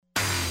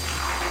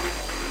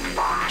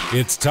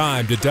It's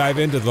time to dive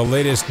into the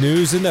latest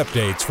news and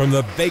updates from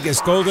the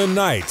Vegas Golden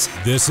Knights.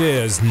 This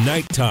is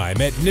Nighttime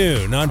at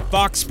noon on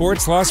Fox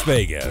Sports Las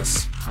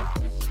Vegas.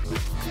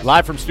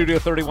 Live from Studio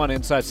 31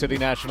 inside City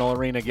National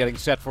Arena, getting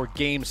set for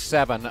Game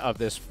 7 of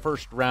this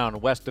first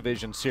round West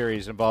Division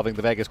series involving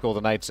the Vegas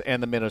Golden Knights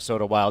and the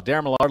Minnesota Wild.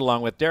 Darren Millard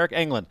along with Derek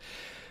Englund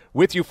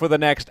with you for the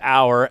next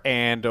hour,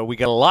 and we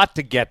got a lot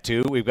to get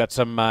to. We've got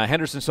some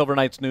Henderson Silver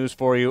Knights news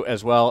for you,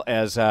 as well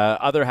as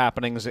other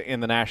happenings in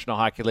the National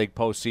Hockey League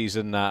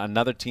postseason.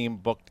 Another team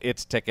booked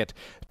its ticket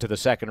to the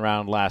second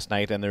round last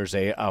night, and there's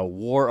a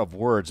war of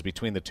words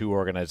between the two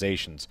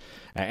organizations.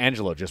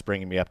 Angelo just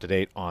bringing me up to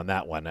date on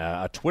that one.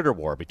 A Twitter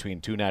war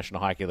between two National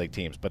Hockey League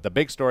teams. But the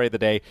big story of the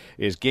day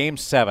is Game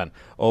 7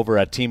 over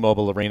at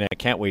T-Mobile Arena. I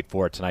can't wait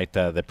for it tonight.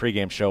 The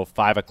pregame show,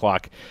 5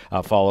 o'clock,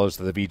 follows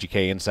the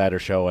VGK Insider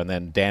Show, and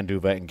then Dan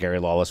Duva and Gary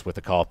Lawless with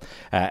the call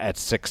at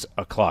 6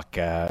 o'clock.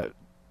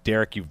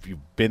 Derek,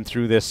 you've been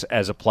through this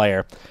as a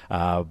player,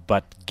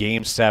 but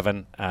Game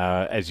 7,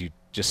 as you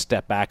just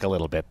step back a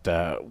little bit,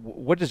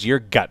 what does your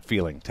gut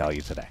feeling tell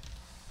you today?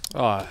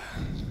 I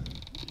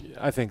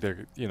think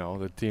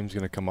the team's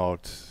going to come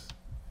out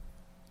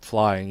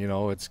flying.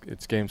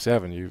 It's Game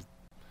 7.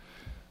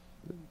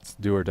 It's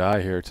do or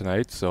die here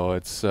tonight. So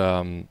it's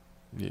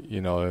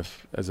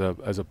if as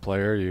a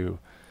player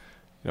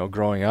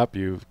growing up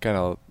you kind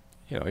of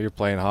you're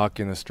playing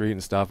hockey in the street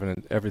and stuff,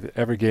 and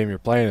every game you're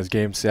playing is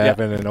Game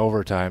 7 and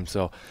overtime.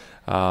 So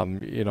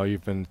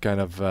you've been kind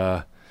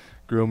of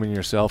grooming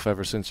yourself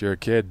ever since you're a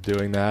kid,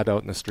 doing that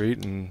out in the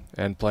street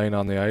and playing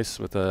on the ice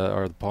with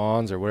or the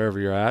ponds or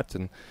wherever you're at.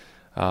 And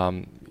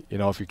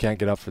if you can't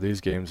get up for these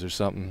games, there's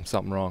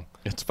something wrong.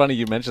 It's funny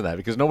you mention that,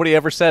 because nobody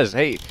ever says,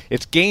 hey,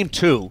 it's Game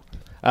 2.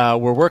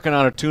 We're working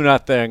on a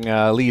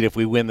 2-0 lead if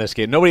we win this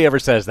game. Nobody ever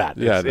says that.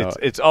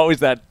 It's always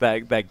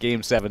that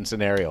Game 7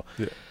 scenario.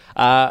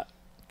 Yeah.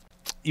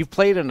 You've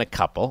played in a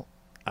couple.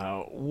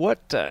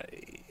 What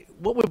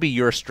would be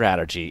your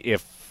strategy?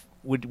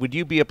 Would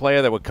you be a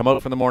player that would come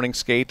out from the morning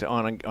skate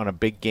on a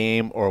big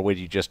game, or would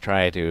you just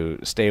try to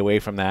stay away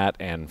from that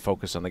and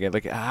focus on the game?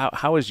 Like,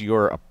 how is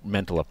your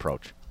mental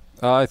approach?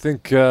 I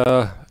think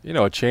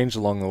it changed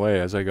along the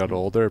way. As I got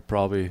older,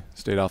 probably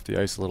stayed off the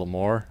ice a little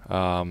more.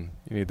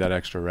 You need that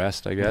extra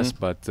rest, I guess. Mm-hmm.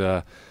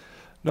 But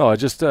no,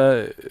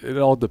 it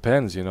all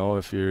depends.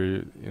 If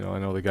you're, I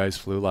know the guys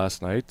flew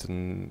last night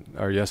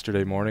or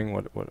yesterday morning,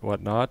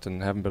 whatnot,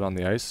 and haven't been on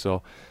the ice.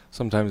 So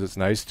sometimes it's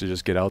nice to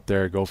just get out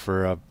there, go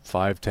for a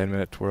 5-10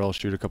 minute twirl,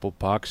 shoot a couple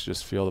pucks,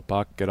 just feel the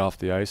puck, get off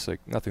the ice. Like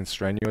nothing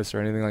strenuous or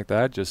anything like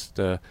that. Just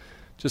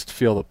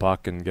feel the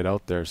puck and get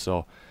out there.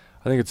 So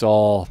I think it's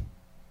all,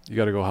 you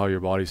got to go how your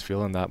body's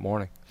feeling that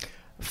morning.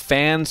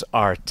 Fans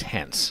are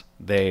tense.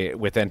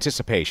 With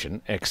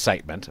anticipation,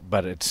 excitement,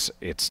 but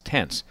it's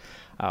tense.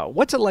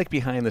 What's it like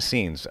behind the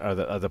scenes? Are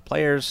the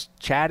players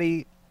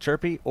chatty,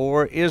 chirpy,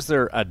 or is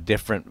there a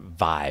different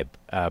vibe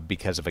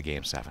because of a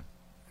Game 7?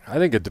 I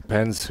think it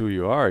depends who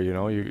you are. You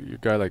a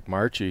guy like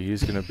Marchie,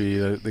 he's going to be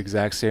the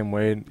exact same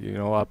way.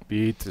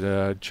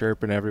 Upbeat,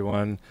 chirping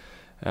everyone.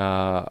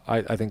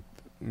 I think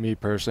me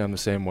personally, I'm the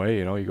same way.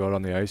 You go out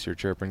on the ice, you're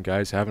chirping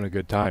guys, having a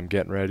good time,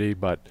 getting ready,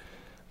 but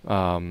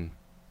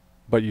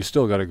you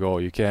still got to go.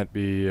 You can't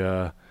be.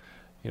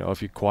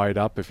 If you quiet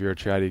up, if you're a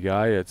chatty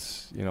guy,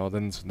 it's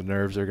then the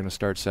nerves are going to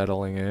start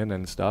settling in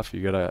and stuff.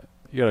 You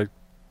gotta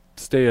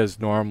stay as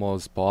normal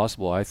as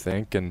possible, I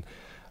think. And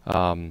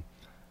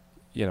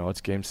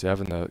it's Game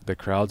 7. The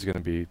crowd's going to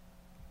be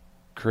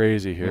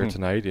crazy here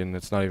tonight, and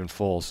it's not even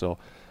full. So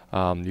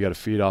you got to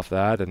feed off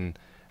that and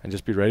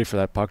just be ready for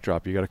that puck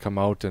drop. You got to come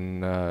out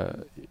and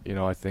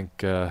I think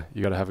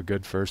you got to have a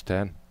good first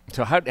 10.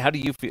 So how do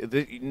you feel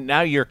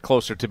now? You're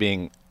closer to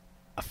being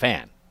a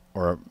fan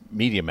or a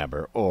media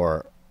member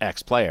or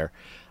ex-player,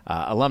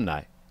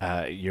 alumni.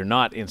 You're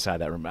not inside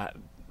that room.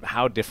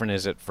 How different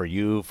is it for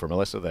you, for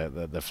Melissa,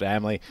 the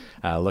family,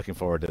 looking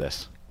forward to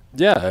this?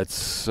 Yeah,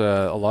 it's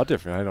a lot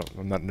different.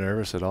 I'm not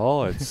nervous at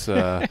all. It's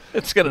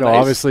it's gonna nice.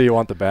 Obviously you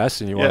want the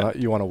best and you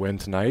want to win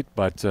tonight,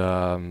 but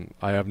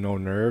I have no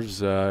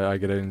nerves. I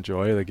get to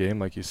enjoy the game,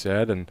 like you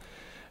said,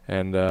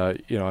 and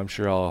I'm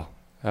sure I'll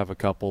have a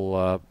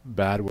couple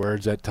bad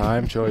words at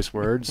time, choice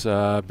words,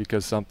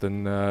 because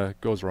something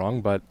goes wrong,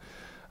 but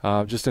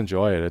just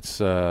enjoy it. It's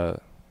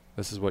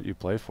this is what you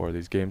play for,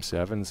 these Game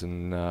 7s,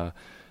 and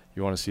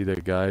you want to see the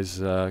guys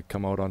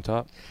come out on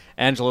top.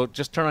 Angelo,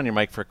 just turn on your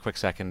mic for a quick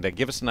second.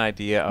 Give us an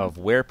idea of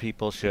where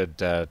people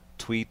should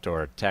tweet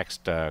or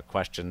text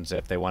questions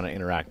if they want to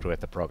interact with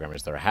the program.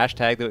 Is there a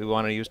hashtag that we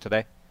want to use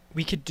today?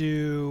 We could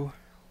do,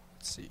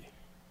 let's see.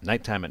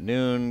 Nighttime at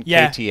noon,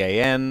 yeah.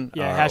 KTAN.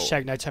 Yeah,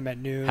 hashtag nighttime at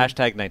noon.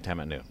 Hashtag nighttime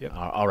at noon. Yep.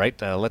 All right,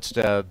 let's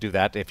do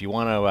that. If you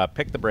want to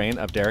pick the brain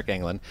of Derek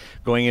Englund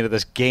going into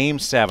this Game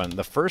 7,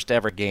 the first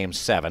ever Game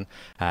 7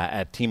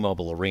 at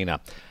T-Mobile Arena.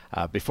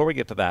 Before we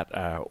get to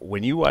that,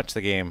 when you watch the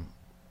game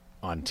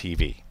on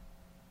TV,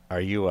 are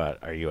you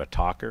a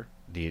talker?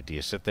 Do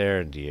you sit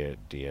there and do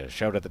you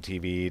shout at the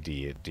TV?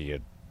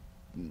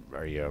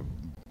 Are you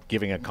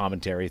giving a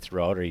commentary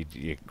throughout, or are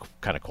you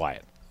kind of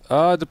quiet?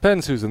 It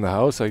depends who's in the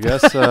house, I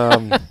guess.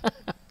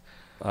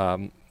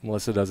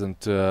 Melissa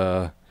doesn't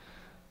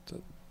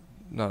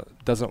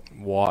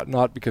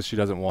not because she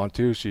doesn't want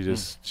to.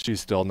 She's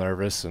still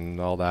nervous and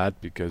all that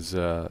because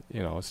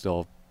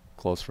still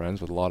close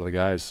friends with a lot of the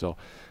guys. So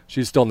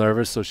she's still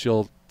nervous, so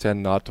she'll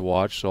tend not to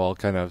watch. So I'll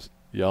kind of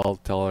yell,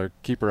 tell her,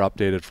 keep her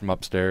updated from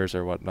upstairs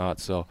or whatnot.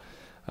 So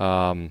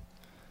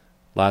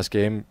last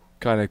game,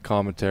 kind of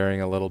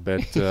commentating a little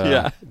bit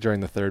during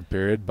the third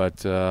period,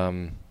 but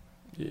a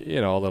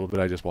little bit.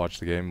 I just watched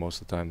the game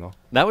most of the time, though.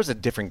 That was a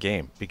different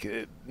game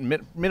because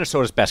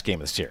Minnesota's best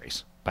game of the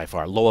series by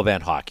far, low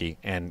event hockey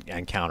and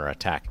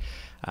counterattack.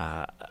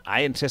 I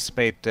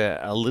anticipate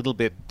a little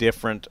bit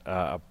different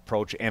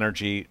approach,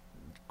 energy,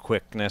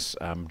 quickness.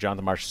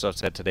 Jonathan Marchessault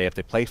said today if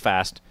they play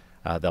fast,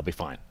 they'll be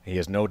fine. He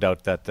has no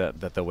doubt that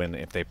they'll win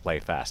if they play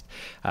fast.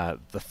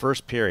 The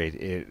first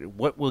period,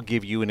 what will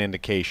give you an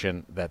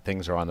indication that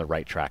things are on the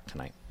right track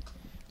tonight?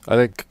 I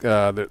think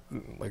the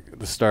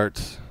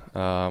start,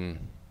 like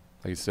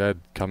you said,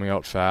 coming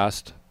out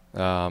fast,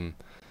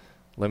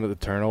 limit the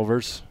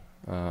turnovers,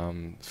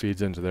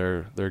 feeds into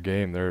their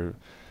game.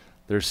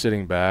 They're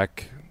sitting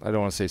back. I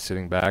don't want to say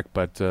sitting back,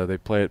 but they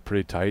play it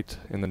pretty tight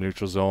in the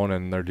neutral zone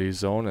and their D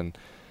zone, and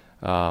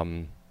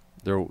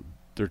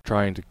they're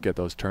trying to get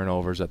those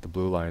turnovers at the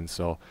blue line.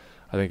 So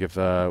I think if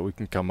we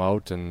can come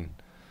out and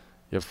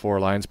you have four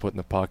lines putting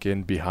the puck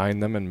in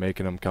behind them and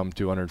making them come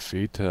 200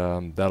 feet,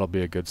 that'll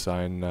be a good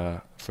sign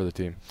for the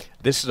team.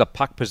 This is a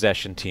puck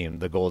possession team,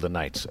 the Golden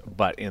Knights,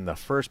 but in the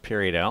first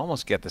period, I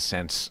almost get the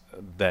sense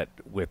that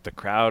with the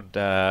crowd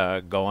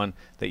going,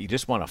 that you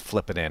just want to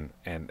flip it in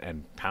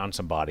and pound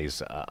some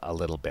bodies a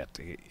little bit.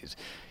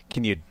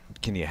 Can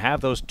you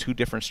have those two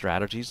different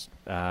strategies,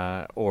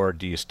 or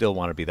do you still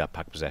want to be that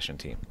puck possession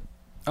team?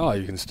 Oh,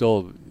 you can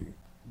still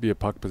be a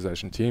puck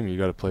possession team. You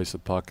got to place the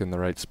puck in the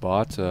right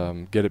spot,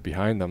 get it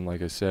behind them.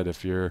 Like I said,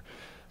 if you're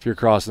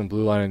crossing the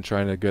blue line and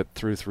trying to get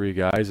through three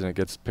guys and it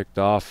gets picked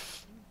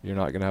off, you're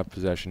not going to have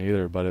possession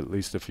either. But at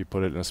least if you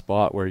put it in a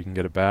spot where you can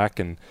get it back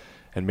and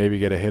maybe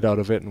get a hit out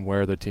of it and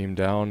wear the team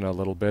down a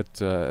little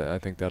bit, I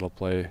think that'll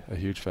play a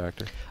huge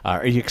factor.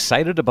 Are you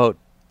excited about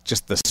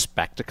just the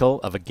spectacle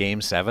of a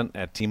Game 7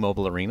 at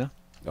T-Mobile Arena?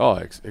 Oh,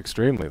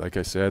 extremely. Like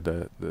I said,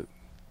 the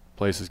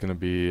place is going to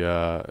be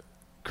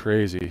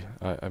crazy,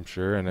 I'm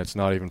sure, and it's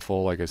not even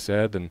full, like I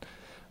said, and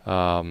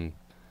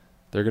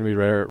they're going to be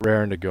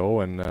raring to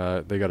go, and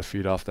they got to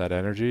feed off that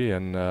energy,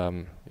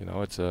 and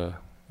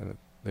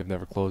they've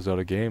never closed out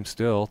a game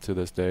still to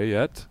this day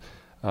yet,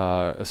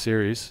 a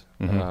series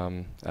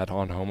at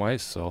home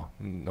ice, so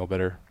no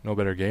better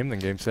game than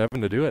Game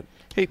 7 to do it.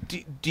 Hey,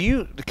 do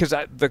you, because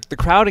the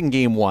crowd in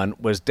Game 1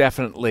 was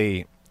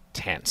definitely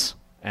tense.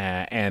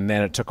 And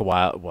then it took a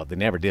while. Well, they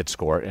never did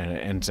score, and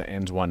it ends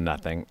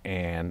 1-0.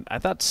 And I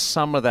thought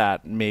some of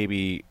that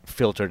maybe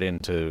filtered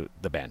into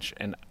the bench.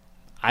 And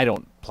I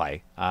don't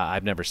play.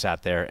 I've never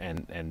sat there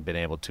and been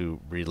able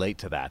to relate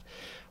to that.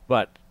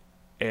 But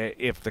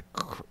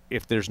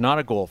if there's not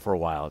a goal for a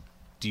while,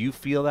 do you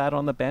feel that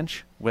on the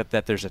bench, with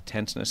that there's a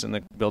tenseness in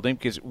the building?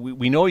 Because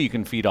we know you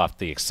can feed off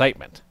the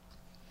excitement.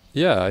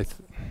 Yeah,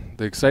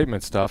 the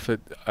excitement stuff.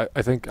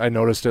 I think I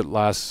noticed it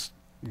last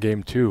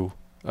Game 2.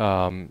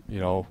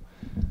 The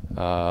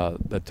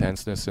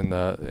tenseness in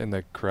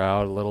the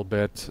crowd a little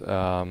bit.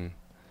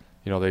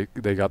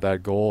 They got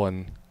that goal,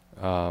 and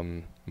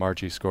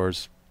Marchie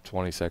scores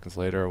 20 seconds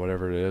later or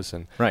whatever it is,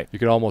 and right. You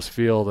could almost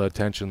feel the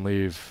tension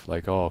leave.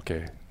 Like, oh,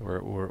 okay,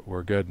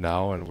 we're good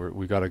now, and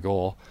we got a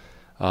goal.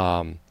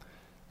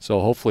 So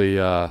hopefully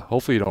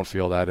you don't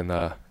feel that in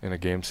a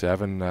Game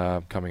 7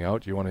 coming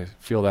out. You want to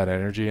feel that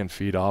energy and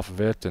feed off of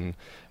it, and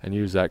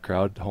use that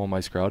home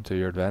ice crowd to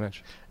your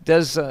advantage.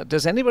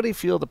 Does anybody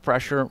feel the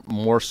pressure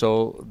more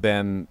so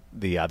than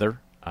the other?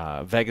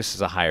 Vegas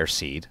is a higher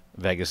seed.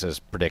 Vegas is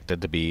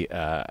predicted to be,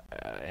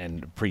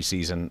 and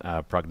preseason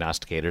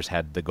prognosticators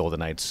had the Golden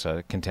Knights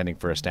contending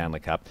for a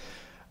Stanley Cup.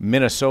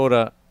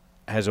 Minnesota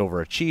has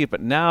overachieved,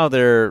 but now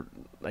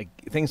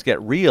things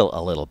get real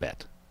a little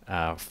bit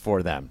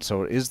for them.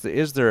 So is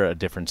there a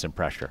difference in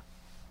pressure?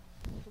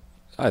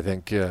 I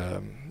think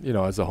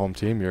as a home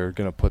team, you're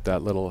going to put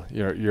that little.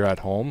 You're at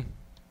home.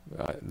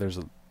 There's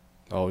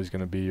always going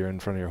to be, you're in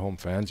front of your home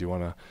fans. You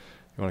want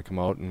to come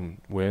out and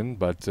win.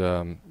 But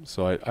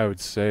so I would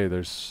say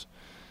there's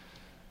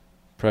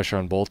pressure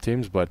on both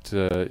teams. But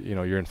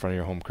you're in front of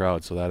your home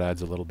crowd, so that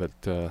adds a little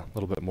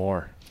bit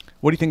more.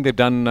 What do you think they've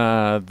done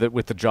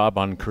with the job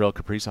on Kirill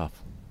Kaprizov?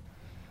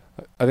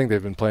 I think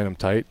they've been playing him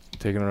tight,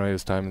 taking away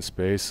his time and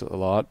space a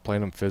lot,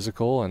 playing him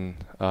physical, and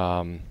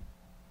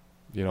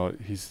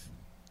he's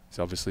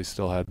obviously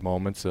still had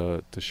moments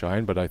to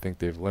shine, but I think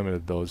they've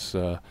limited those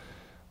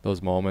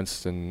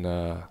moments, and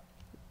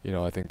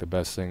I think the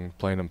best thing,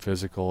 playing him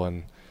physical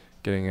and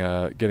getting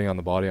on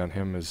the body on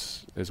him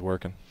is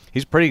working.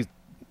 He's a pretty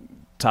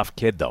tough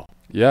kid, though.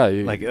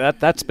 Yeah,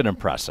 that's been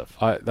impressive.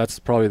 That's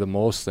probably the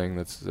most thing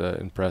that's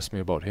impressed me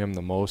about him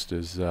the most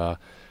is.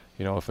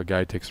 If a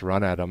guy takes a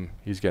run at him,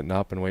 he's getting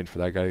up and waiting for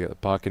that guy to get the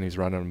puck, and he's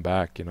running him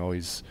back.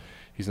 He's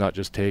not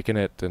just taking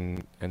it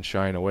and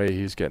shying away.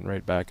 He's getting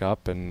right back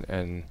up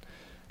and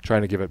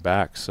trying to give it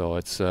back. So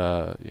it's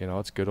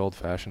it's good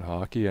old-fashioned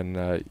hockey,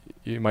 and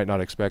you might not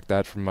expect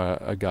that from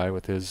a guy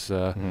with his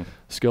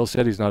skill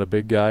set. He's not a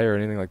big guy or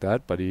anything like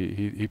that, but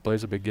he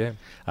plays a big game.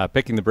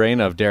 Picking the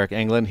brain of Derek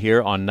Englund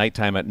here on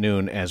Nighttime at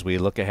Noon as we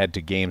look ahead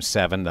to Game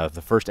 7,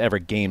 the first ever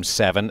Game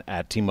 7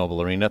 at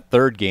T-Mobile Arena,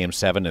 third Game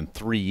 7 in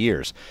 3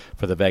 years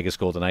for the Vegas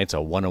Golden Knights, a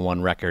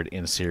 1-1 record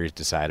in series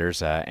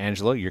deciders.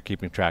 Angelo, you're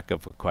keeping track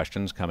of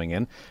questions coming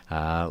in.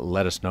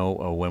 Let us know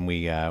when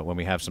we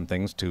have some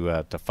things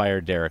to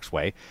fire Derek's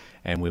way,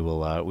 and we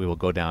will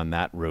go down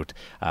that route.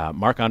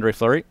 Marc-Andre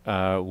Fleury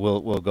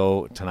will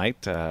go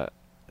tonight.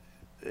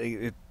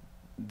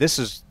 This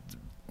is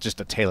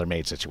just a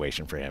tailor-made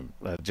situation for him.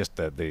 Just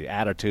the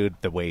attitude,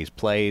 the way he's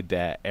played,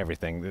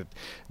 everything.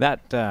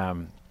 That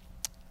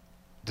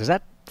does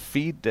that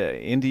feed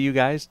into you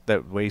guys?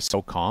 That way he's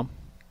so calm.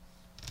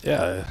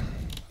 Yeah,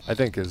 I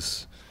think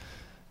his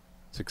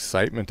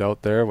excitement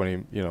out there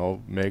when he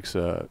makes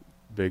a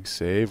big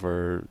save,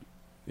 or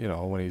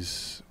when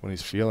he's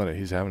feeling it,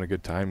 he's having a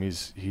good time.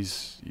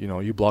 He's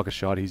you block a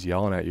shot, he's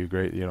yelling at you.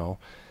 Great,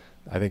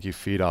 I think you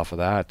feed off of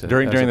that.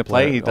 During the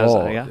play, he does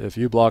that, yeah. If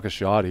you block a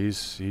shot,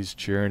 he's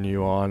cheering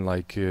you on.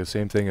 Like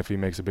same thing if he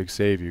makes a big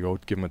save, you go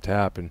give him a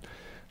tap, and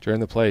during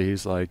the play,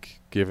 he's like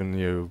giving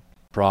you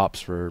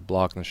props for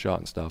blocking the shot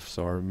and stuff.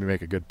 So, or you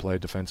make a good play,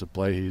 defensive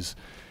play, he's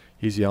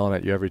yelling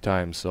at you every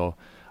time. So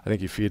I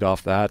think you feed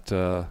off that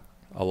a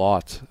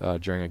lot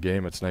during a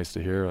game. It's nice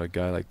to hear a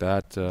guy like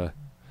that,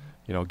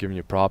 giving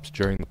you props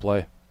during the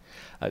play.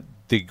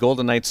 The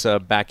Golden Knights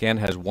back end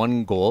has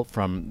one goal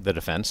from the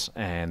defense,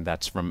 and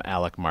that's from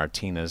Alec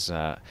Martinez.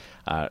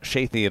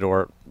 Shea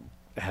Theodore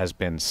has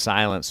been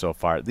silent so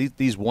far.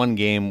 These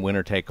one-game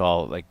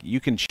winner-take-all, like, you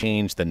can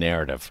change the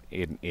narrative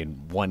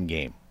in one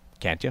game,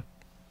 can't you?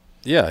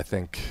 Yeah, I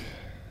think.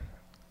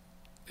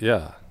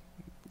 Yeah,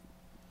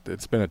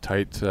 it's been a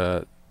tight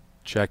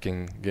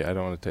checking. I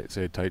don't want to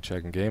say a tight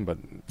checking game, but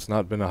it's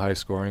not been a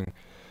high-scoring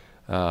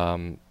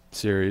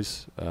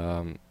series.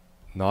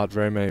 Not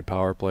very many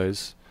power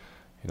plays.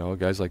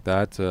 Guys like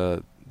that,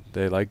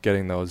 they like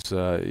getting those,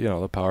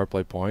 the power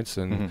play points,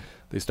 and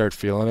they start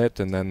feeling it,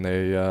 and then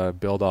they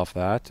build off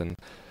that. And,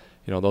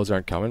 those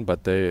aren't coming,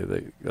 but they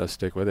got to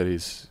stick with it.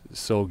 He's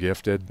so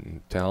gifted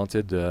and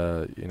talented.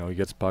 He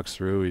gets pucks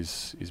through.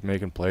 He's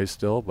making plays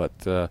still, but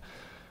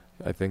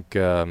I think,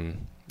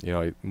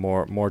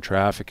 more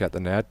traffic at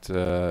the net,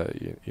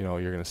 you're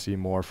going to see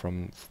more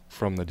from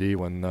the D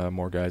when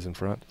more guys in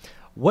front.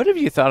 What have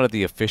you thought of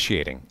the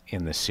officiating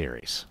in this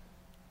series?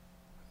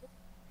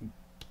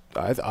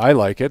 I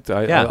like it.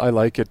 I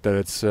like it that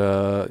it's it's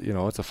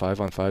a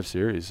 5-on-5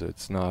 series.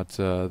 It's not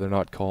they're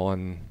not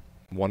calling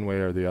one way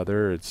or the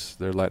other.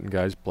 They're letting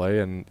guys play,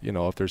 and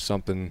if there's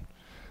something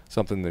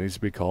that needs to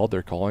be called,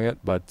 they're calling it.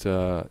 But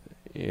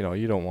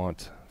you don't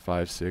want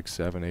 5, 6,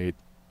 7, 8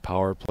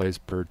 power plays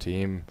per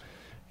team.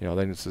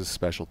 Then it's a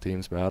special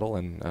teams battle,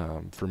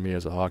 and for me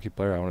as a hockey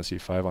player, I want to see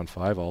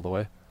 5-on-5 all the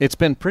way. It's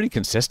been pretty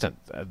consistent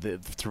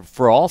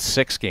for all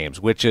 6 games,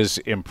 which is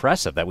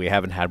impressive that we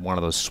haven't had one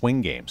of those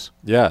swing games.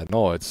 Yeah,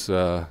 no, it's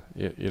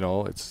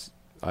it's.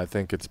 I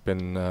think it's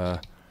been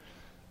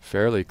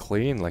fairly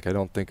clean. Like, I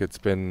don't think it's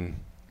been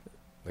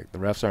like the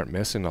refs aren't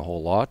missing a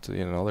whole lot.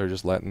 They're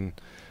just letting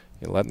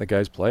the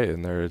guys play,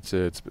 and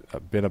it's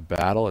been a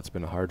battle. It's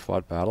been a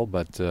hard-fought battle,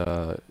 but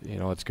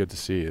it's good to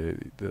see.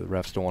 The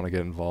refs don't want to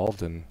get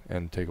involved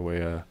and take away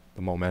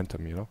the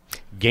momentum.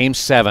 Game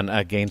 7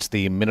 against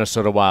the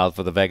Minnesota Wild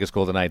for the Vegas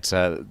Golden Knights.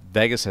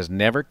 Vegas has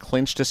never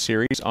clinched a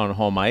series on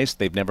home ice.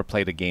 They've never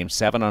played a Game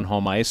 7 on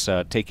home ice.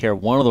 Take care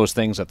of one of those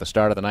things at the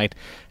start of the night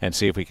and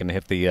see if we can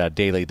hit the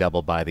daily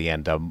double by the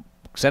end.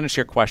 Send us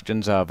your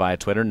questions via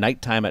Twitter.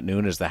 Nighttime at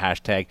Noon is the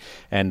hashtag,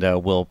 and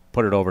we'll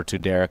put it over to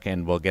Derek,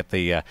 and we'll get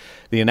the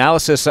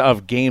analysis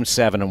of Game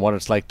 7 and what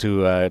it's like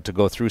to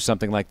go through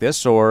something like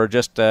this, or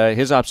just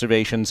his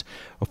observations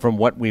from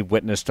what we've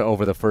witnessed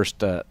over the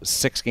first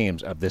 6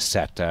 games of this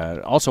set.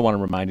 Also want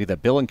to remind you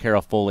that Bill and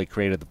Carol Foley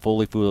created the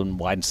Foley Food and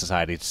Wine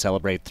Society to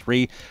celebrate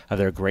 3 of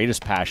their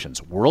greatest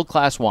passions: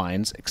 world-class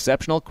wines,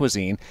 exceptional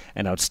cuisine,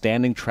 and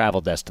outstanding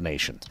travel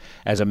destinations.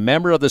 As a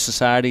member of the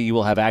society, you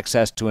will have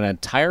access to an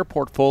entire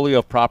portfolio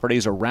of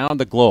properties around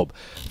the globe.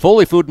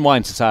 Foley Food and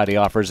Wine Society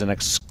offers an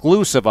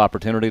exclusive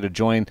opportunity to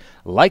join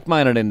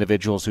like-minded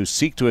individuals who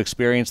seek to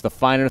experience the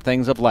finer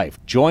things of life.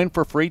 Join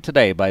for free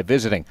today by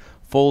visiting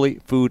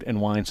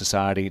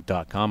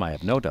FoleyFoodAndWineSociety.com. I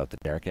have no doubt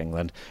that Derek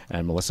Englund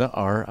and Melissa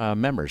are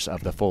members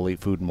of the Foley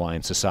Food and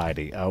Wine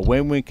Society.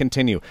 When we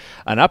continue,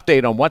 an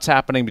update on what's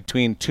happening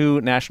between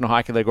 2 National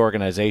Hockey League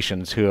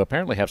organizations who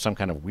apparently have some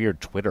kind of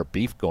weird Twitter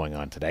beef going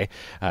on today.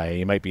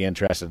 You might be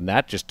interested in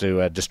that, just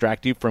to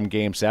distract you from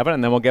Game 7,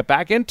 and then we'll get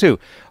back into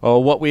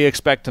what we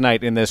expect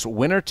tonight in this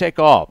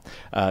winner-take-all.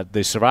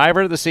 The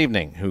survivor this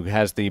evening, who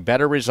has the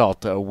better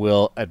result,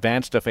 will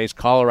advance to face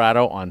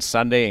Colorado on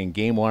Sunday in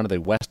Game 1 of the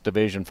West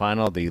Division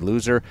Final. The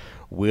loser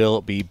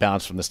will be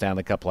bounced from the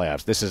Stanley Cup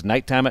playoffs. This is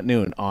Nighttime at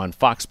Noon on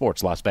Fox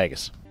Sports Las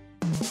Vegas.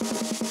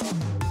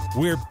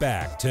 We're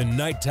back to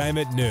Nighttime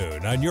at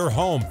Noon on your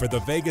home for the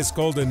Vegas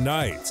Golden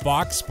Knights,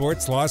 Fox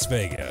Sports Las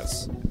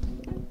Vegas.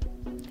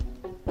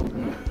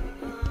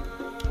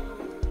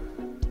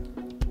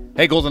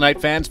 Hey Golden Knight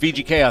fans,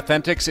 VGK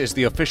Authentics is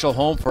the official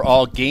home for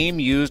all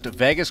game-used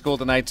Vegas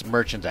Golden Knights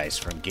merchandise,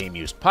 from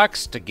game-used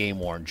pucks to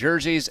game-worn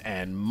jerseys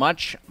and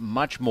much,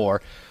 much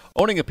more.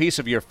 Owning a piece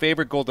of your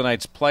favorite Golden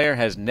Knights player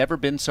has never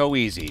been so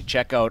easy.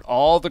 Check out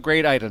all the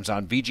great items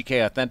on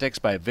VGK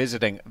Authentics by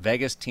visiting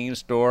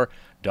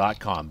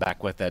VegasTeamStore.com.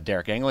 Back with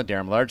Derek Englund,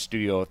 Darren Millard,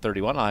 Studio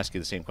 31. I'll ask you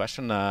the same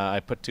question I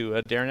put to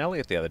Darren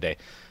Elliott the other day.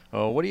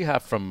 What do you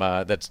have from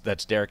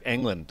that's Derek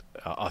Englund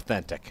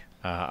authentic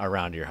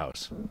around your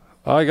house?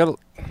 I got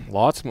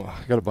lots more.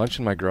 I got a bunch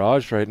in my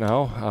garage right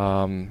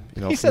now.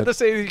 He said the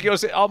same. He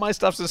goes, all my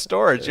stuff's in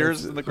storage.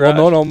 Yours in the garage.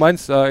 Well, no,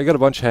 mine's. I got a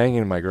bunch hanging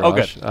in my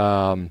garage.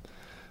 Oh, good.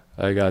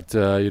 I got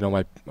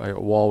my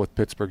wall with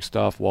Pittsburgh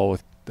stuff, wall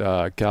with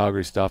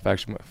Calgary stuff.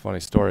 Actually,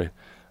 funny story.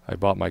 I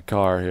bought my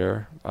car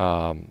here.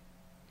 I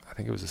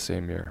think it was the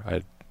same year. I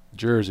had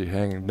jersey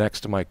hanging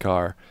next to my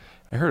car.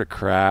 I heard a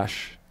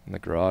crash in the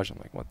garage. I'm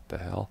like, what the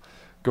hell?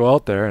 Go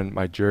out there, and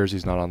my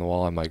jersey's not on the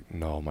wall. I'm like,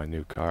 no, my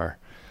new car.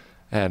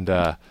 And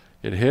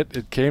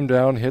it came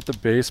down, hit the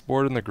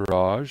baseboard in the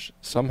garage,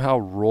 somehow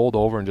rolled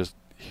over and just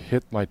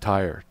hit my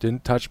tire.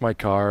 Didn't touch my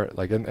car,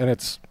 and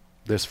it's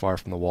this far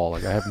from the wall.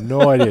 I have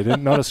no idea.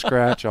 Not a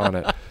scratch on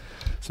it.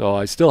 So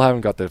I still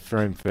haven't got the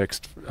frame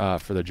fixed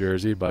for the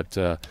jersey, but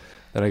then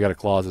I got a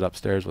closet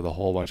upstairs with a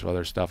whole bunch of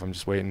other stuff. I'm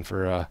just waiting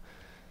for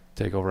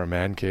take over a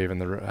man cave in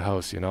the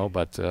house,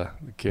 but the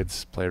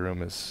kids'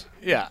 playroom is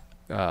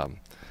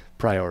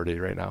priority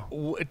right now.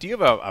 Do you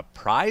have a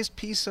prized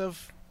piece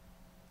of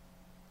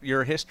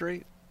your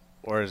history,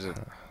 or is it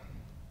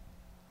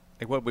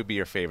what would be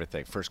your favorite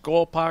thing? First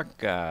goal puck,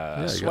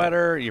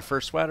 sweater, your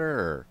first sweater,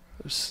 or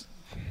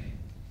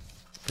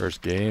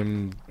first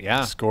game,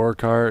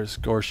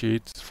 score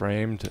sheets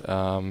framed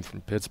from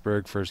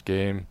Pittsburgh, first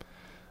game,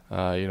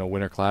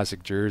 Winter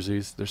Classic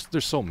jerseys.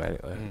 There's so many,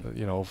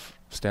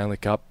 Stanley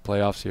Cup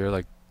playoffs here,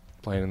 like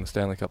playing in the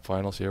Stanley Cup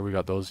Finals here. We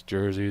got those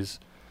jerseys.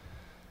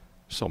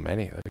 So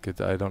many.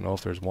 I don't know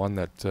if there's one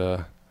that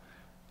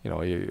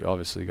you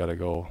obviously got to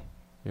go.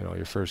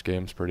 Your first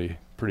game's pretty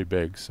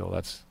big, so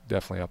that's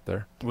definitely up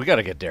there. We got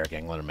to get Derek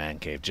Englund a man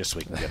cave just so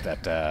we can get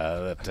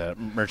that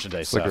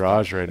merchandise. It's the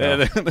garage right now.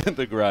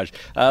 The garage.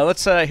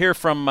 Let's hear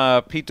from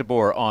Pete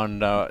DeBoer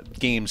on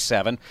Game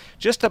 7,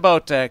 just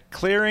about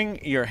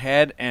clearing your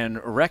head and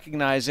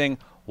recognizing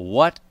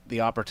what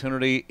the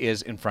opportunity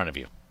is in front of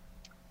you.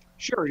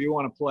 Sure, you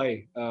want to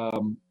play,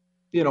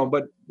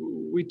 but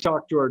we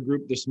talked to our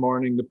group this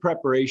morning. The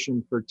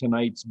preparation for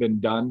tonight's been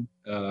done.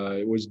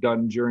 It was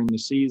done during the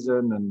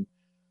season, and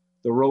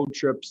the road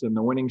trips and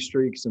the winning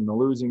streaks and the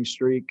losing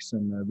streaks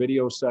and the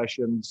video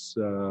sessions.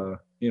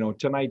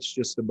 Tonight's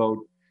just about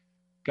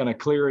kind of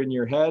clearing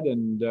your head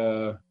and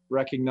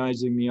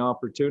recognizing the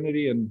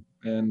opportunity and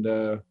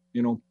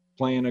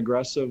playing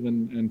aggressive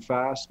and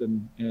fast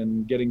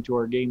and getting to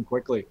our game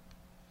quickly.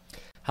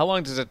 How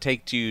long does it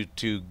take you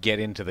to get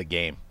into the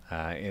game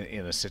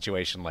in a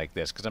situation like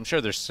this? Because I'm sure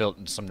there's still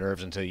some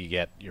nerves until you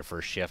get your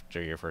first shift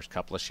or your first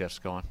couple of shifts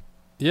going.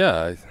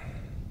 Yeah.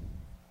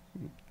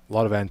 A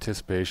lot of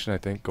anticipation, I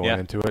think, going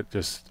into it.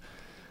 Just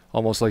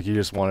almost like you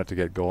just want it to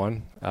get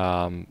going.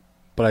 But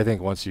I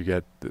think once you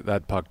get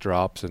that puck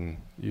drops and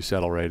you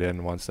settle right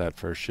in, once that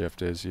first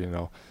shift is,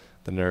 the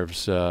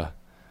nerves, you're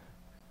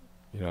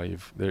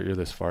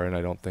this far in,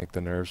 I don't think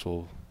the nerves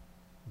will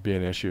be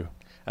an issue.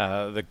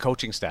 The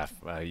coaching staff,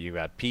 you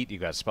got Pete, you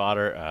got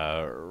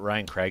Spotter,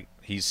 Ryan Craig,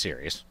 he's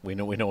serious. We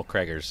know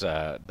Craiger's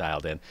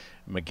dialed in.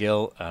 Ryan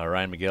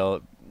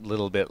McGill, a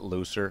little bit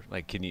looser.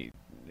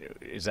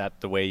 Is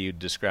that the way you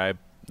describe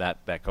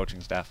that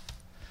coaching staff?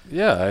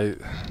 Yeah,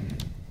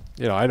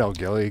 I know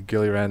Gilly.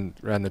 Gilly ran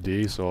the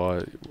D,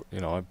 so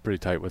I'm pretty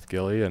tight with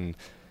Gilly, and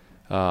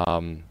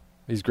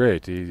he's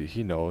great.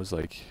 He knows,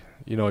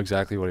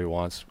 exactly what he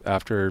wants.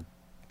 After,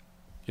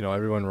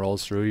 everyone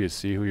rolls through, you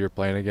see who you're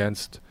playing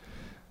against.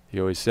 He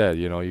always said,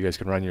 you guys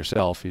can run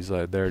yourself. He's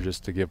there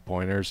just to give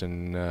pointers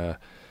and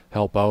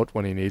help out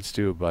when he needs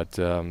to. But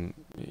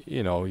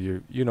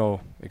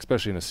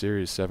especially in a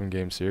series,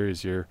 7-game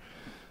series, you're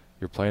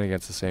playing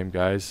against the same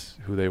guys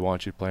who they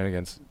want you playing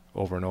against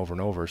over and over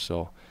and over.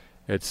 So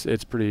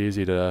it's pretty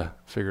easy to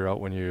figure out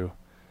when you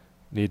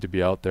need to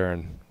be out there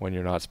and when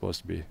you're not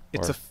supposed to be.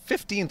 It's the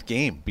 15th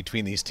game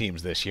between these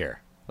teams this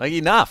year.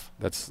 Enough.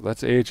 That's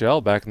AHL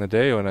back in the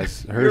day when I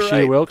Hershey,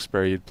 right.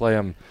 Wilkes-Barre, you'd play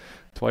them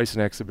twice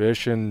in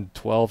exhibition,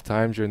 12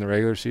 times during the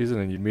regular season,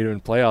 and you'd meet them in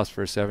playoffs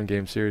for a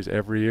 7-game series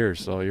every year.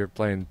 So you're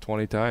playing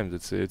 20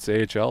 times. It's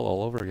AHL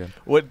all over again.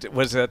 What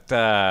was it?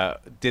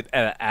 Did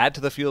it add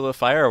to the fuel of the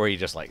fire, or were you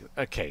just like,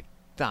 okay,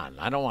 done?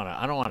 I don't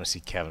want to see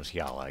Kevin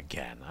Fiala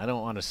again. I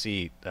don't want to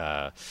see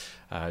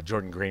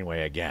Jordan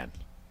Greenway again.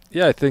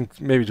 Yeah, I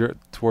think maybe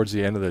towards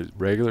the end of the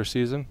regular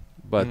season,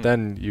 but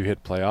then you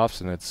hit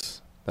playoffs, and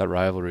that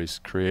rivalry's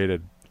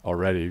created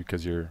already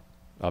because you're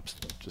up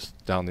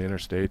just down the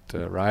interstate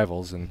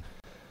rivals, and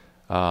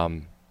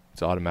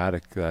it's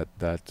automatic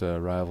that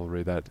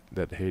rivalry,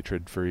 that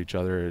hatred for each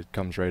other, it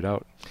comes right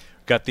out.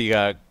 Got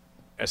the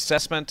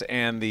assessment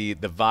and the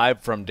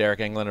vibe from Derek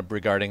Englund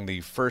regarding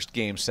the first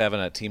Game 7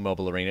 at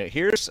T-Mobile Arena.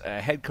 Here's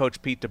head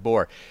coach Pete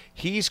DeBoer.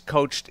 He's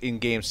coached in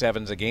Game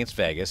 7s against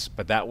Vegas,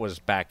 but that was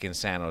back in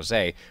San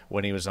Jose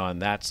when he was on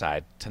that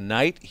side.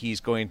 Tonight, he's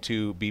going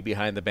to be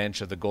behind the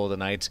bench of the Golden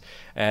Knights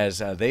as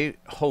they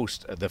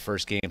host the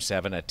first Game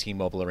 7 at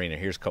T-Mobile Arena.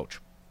 Here's Coach.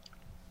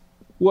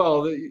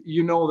 Well,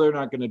 they're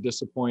not going to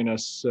disappoint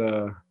us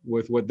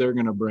with what they're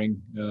going to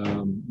bring,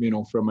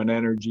 from an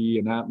energy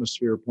and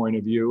atmosphere point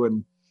of view.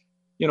 And,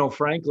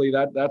 frankly,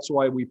 that's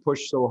why we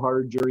push so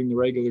hard during the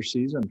regular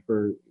season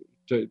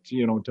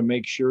to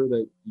make sure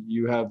that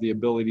you have the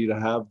ability to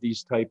have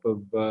these type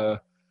of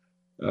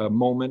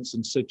moments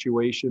and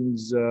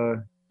situations,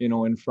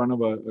 in front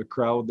of a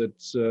crowd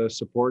that's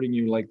supporting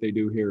you like they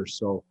do here.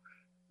 So,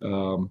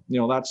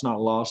 that's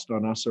not lost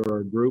on us or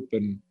our group.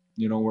 And,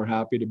 we're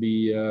happy to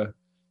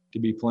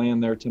be playing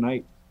there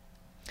tonight.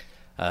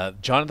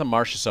 Jonathan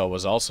Marchessault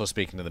was also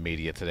speaking to the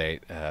media today,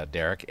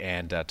 Derek,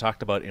 and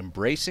talked about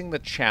embracing the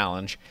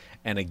challenge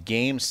and a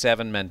Game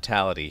 7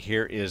 mentality.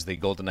 Here is the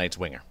Golden Knights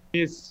winger.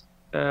 It's,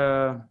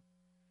 in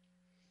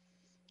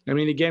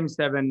Game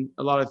 7,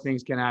 a lot of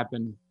things can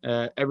happen.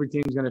 Every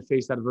team's going to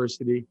face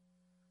adversity.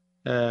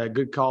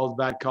 Good calls,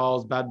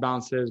 bad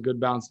bounces, good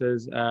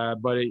bounces.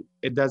 But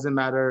it doesn't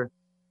matter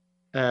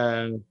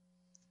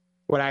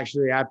what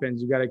actually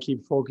happens. You got to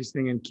keep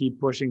focusing and keep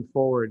pushing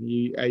forward.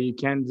 You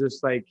can't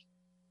just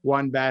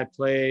one bad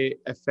play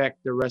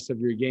affect the rest of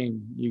your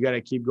game. You got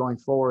to keep going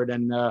forward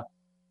and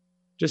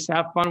just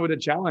have fun with the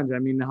challenge.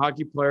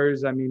 Hockey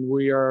players,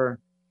 we're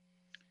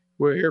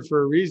here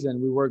for a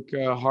reason. We work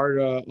hard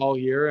all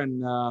year,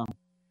 and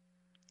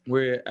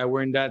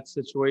we're in that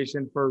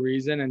situation for a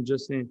reason, and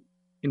just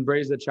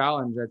embrace the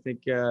challenge. I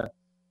think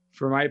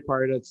for my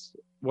part, it's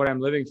what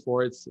I'm living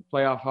for. It's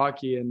playoff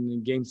hockey, and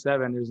in Game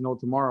 7, there's no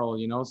tomorrow,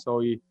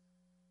 so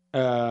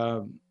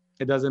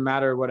it doesn't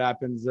matter what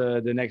happens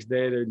the next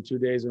day, or in 2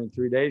 days, or in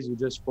 3 days. You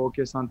just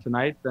focus on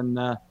tonight and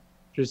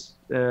just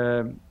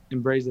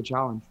embrace the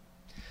challenge.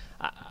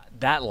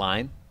 That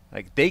line,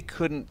 they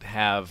couldn't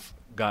have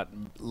got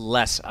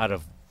less out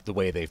of the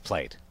way they've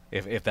played,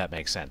 if that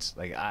makes sense.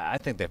 I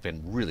think they've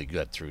been really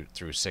good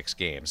through 6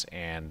 games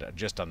and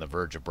just on the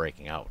verge of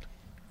breaking out.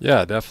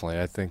 Yeah, definitely.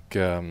 I think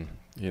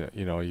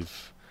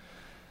you've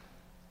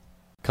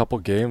couple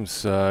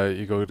games.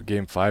 You go to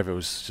Game 5, it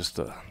was just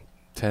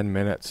 10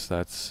 minutes.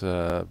 That's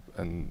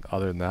and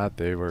other than that,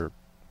 they were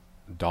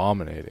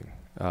dominating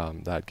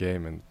that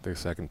game. In the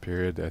second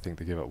period, I think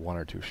they gave up 1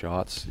 or 2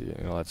 shots.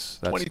 That's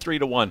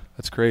 23-1.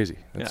 That's crazy.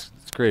 It's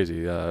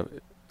crazy.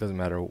 It doesn't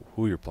matter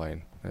who you're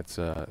playing. That's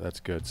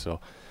good. So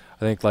I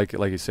think like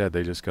you said,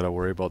 they just got to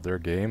worry about their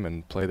game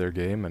and play their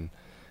game,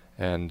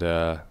 and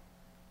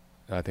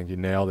I think you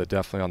nailed it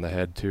definitely on the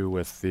head too.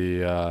 With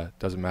the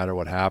doesn't matter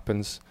what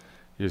happens.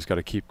 You just got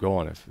to keep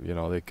going. If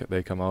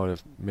they come out,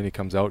 if Minnie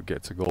comes out,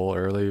 gets a goal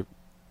early,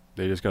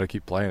 they just got to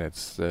keep playing.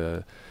 It's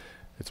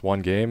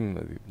one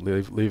game.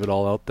 Leave it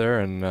all out there,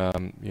 and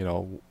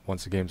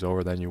once the game's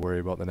over, then you worry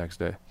about the next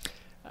day.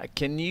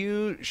 Can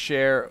you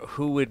share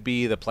who would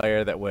be the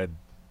player that would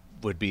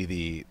be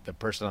the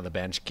person on the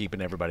bench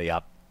keeping everybody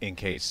up in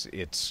case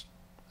it's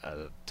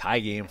a tie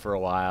game for a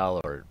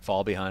while or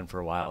fall behind for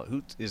a while?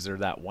 Who is there?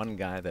 That one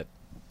guy that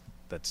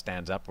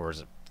stands up, or is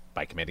it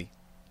by committee?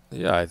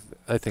 Yeah,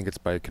 I think it's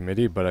by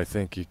committee, but I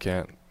think you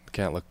can't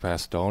look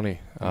past Stoney.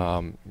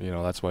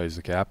 That's why he's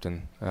the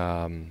captain.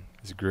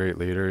 He's a great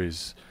leader.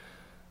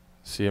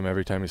 See him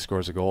every time he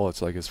scores a goal. It's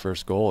like his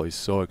first goal. He's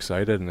so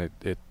excited, and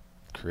it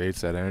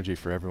creates that energy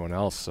for everyone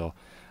else. So,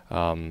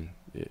 I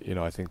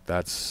think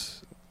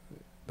that's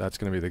going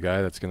to be the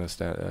guy that's going to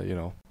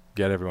stand.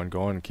 Get everyone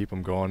going and keep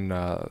them going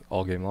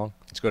all game long.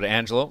 Let's go to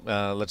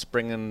Angelo. Let's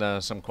bring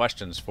in some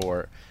questions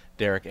for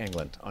Derek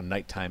Englund on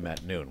Nighttime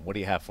at Noon. What do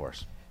you have for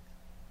us?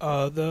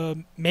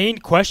 The main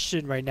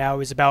question right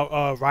now is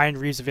about Ryan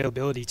Reaves'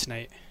 availability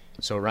tonight.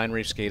 So Ryan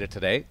Reaves skated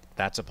today.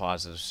 That's a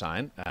positive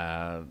sign.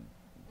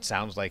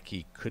 Sounds like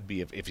he could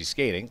be, if he's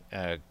skating,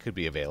 could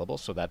be available.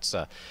 So that's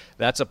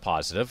a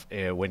positive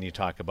when you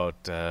talk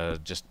about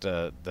just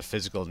the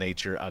physical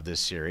nature of this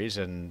series.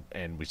 And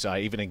we saw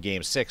even in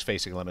Game 6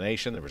 facing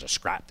elimination, there was a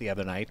scrap the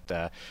other night.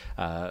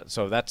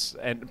 So that's,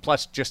 and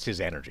plus just his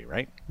energy,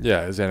 right?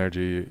 Yeah, his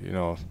energy.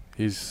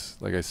 He's,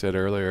 like I said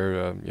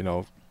earlier,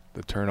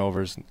 the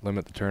turnovers,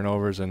 limit the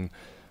turnovers, and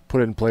put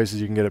it in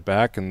places you can get it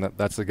back. And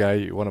that's the guy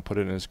you want to put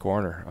it in his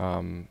corner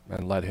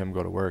and let him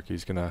go to work.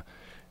 He's gonna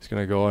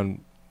go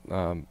and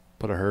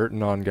put a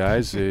hurting on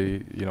guys.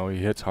 He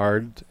hits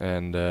hard,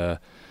 and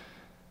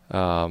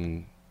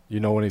when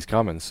he's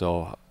coming.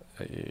 So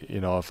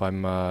if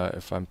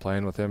I'm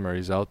playing with him or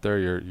he's out there,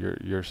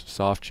 you're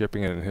soft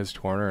chipping it in his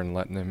corner and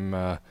letting him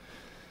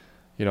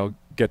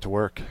get to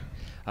work.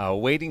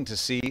 Waiting to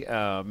see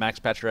Max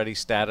Pacioretty's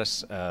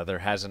status. There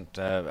hasn't.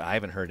 I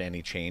haven't heard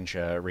any change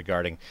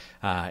regarding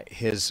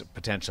his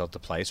potential to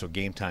play. So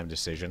game time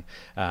decision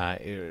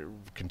it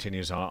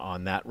continues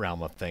on that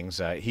realm of things.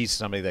 He's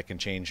somebody that can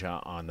change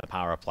on the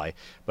power play.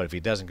 But if he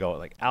doesn't go,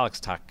 like Alex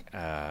Tuch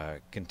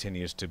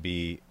continues to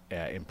be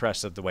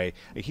impressive the way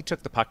he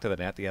took the puck to the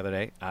net the other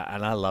day,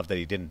 and I love that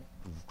he didn't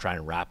try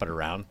and wrap it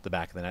around the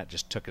back of the net,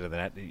 just took it to the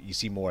net. You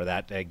see more of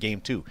that.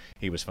 Game 2,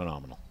 he was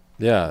phenomenal.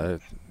 Yeah,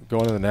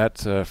 going to the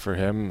net for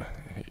him,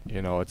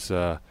 you know, it's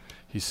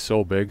he's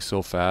so big,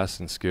 so fast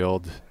and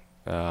skilled.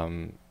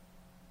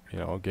 You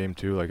know, Game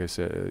 2, like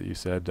you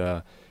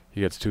said,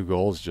 he gets 2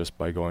 goals just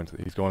by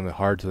he's going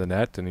hard to the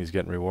net and he's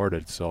getting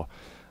rewarded. So,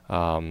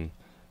 you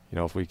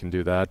know, if we can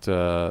do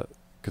that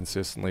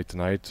consistently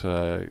tonight,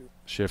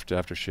 shift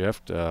after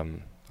shift,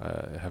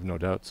 I have no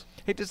doubts.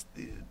 Hey, does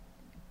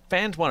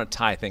fans want to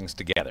tie things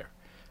together?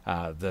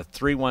 The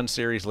 3-1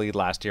 series lead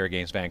last year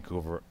against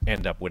Vancouver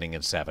ended up winning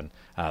in 7.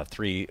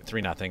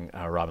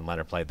 3-0. Robin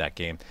Leonard played that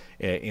game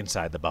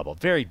inside the bubble.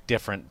 Very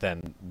different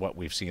than what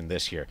we've seen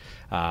this year.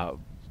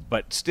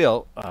 But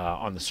still,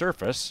 on the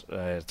surface,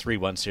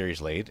 3-1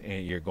 series lead,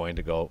 you're going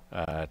to go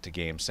to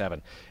Game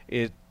 7.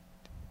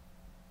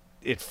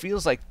 It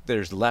feels like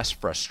there's less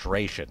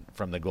frustration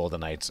from the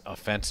Golden Knights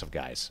offensive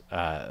guys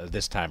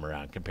this time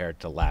around compared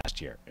to last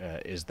year.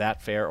 Is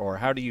that fair, or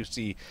how do you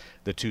see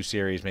the 2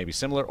 series maybe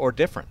similar or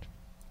different?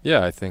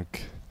 Yeah, I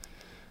think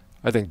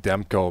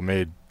Demko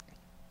made,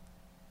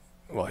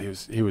 well,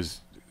 he was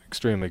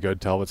extremely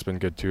good. Talbot's been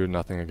good too,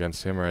 nothing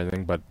against him or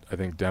anything, but I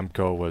think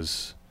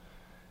Demko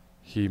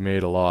he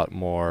made a lot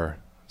more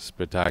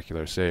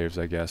spectacular saves,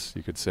 I guess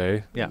you could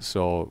say. Yeah.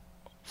 So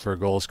for a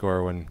goal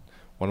scorer, when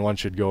one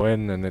should go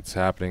in and it's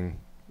happening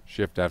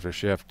shift after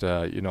shift,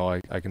 you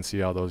know, I can see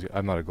how those.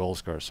 I'm not a goal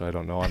scorer, so I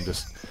don't know. I'm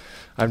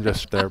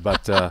just there,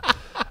 but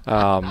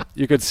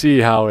you could see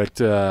how it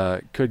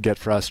could get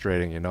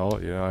frustrating. You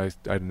know,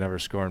 I'd never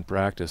score in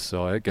practice,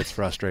 so it gets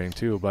frustrating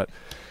too. But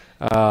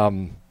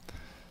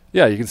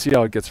yeah, you can see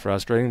how it gets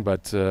frustrating,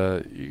 but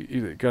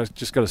you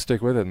just got to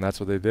stick with it, and that's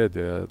what they did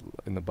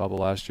in the bubble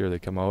last year. They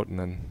come out and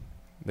then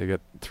they get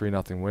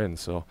 3-0 win.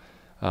 So.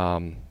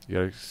 You got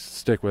to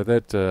stick with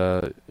it.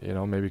 You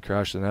know, maybe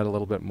crash the net a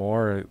little bit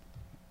more.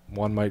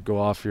 One might go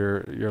off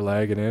your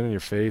leg and in, your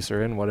face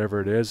or in,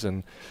 whatever it is,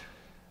 and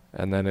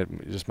then it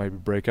just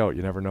might break out.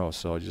 You never know.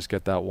 So just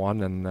get that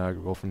one and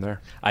go from there.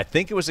 I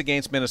think it was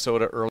against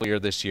Minnesota earlier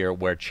this year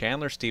where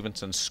Chandler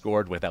Stevenson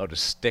scored without a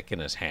stick in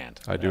his hand.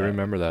 I do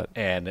remember that.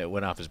 And it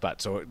went off his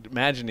butt. So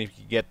imagine if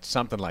you get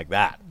something like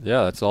that.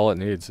 Yeah, that's all it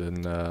needs.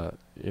 And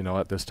you know,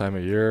 at this time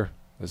of year,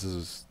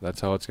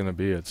 that's how it's going to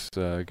be. It's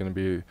going to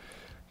be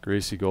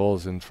greasy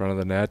goals in front of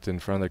the net, in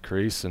front of the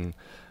crease, and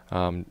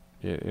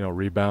you know,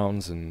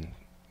 rebounds and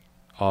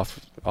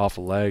off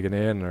a leg and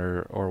in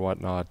or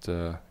whatnot.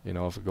 You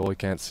know, if a goalie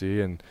can't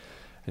see and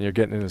you're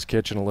getting in his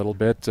kitchen a little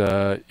bit,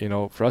 you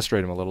know,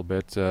 frustrate him a little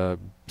bit,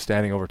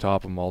 standing over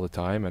top of him all the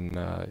time, and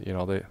you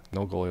know,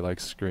 no goalie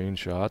likes screen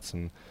shots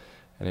and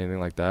anything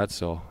like that.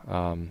 So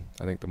I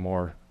think the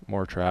more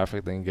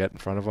traffic they can get in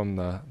front of them,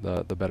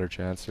 the better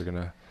chance they're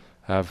gonna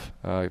have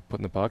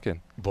putting the puck in.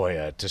 Boy,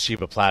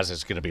 Toshiba Plaza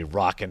is going to be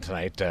rocking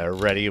tonight.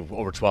 Ready,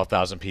 over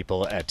 12,000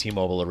 people at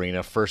T-Mobile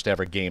Arena. First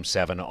ever Game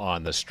 7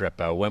 on the Strip.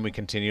 When we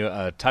continue,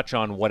 touch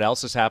on what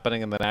else is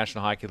happening in the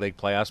National Hockey League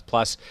playoffs,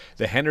 plus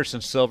the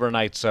Henderson Silver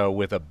Knights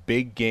with a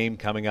big game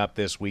coming up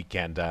this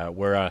weekend.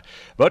 We're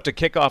about to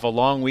kick off a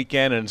long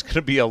weekend, and it's going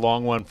to be a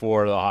long one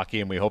for the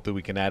hockey, and we hope that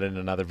we can add in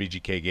another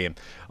VGK game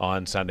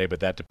on Sunday, but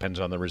that depends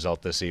on the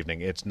result this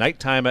evening. It's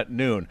nighttime at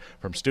noon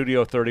from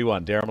Studio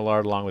 31. Darren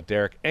Millard along with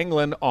Derek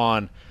England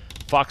on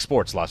Fox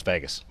Sports Las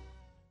Vegas.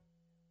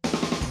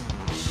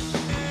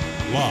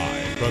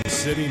 Live from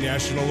City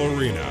National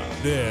Arena,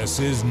 this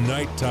is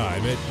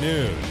Nighttime at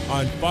Noon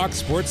on Fox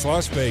Sports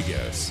Las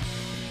Vegas.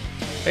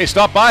 Hey,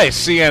 stop by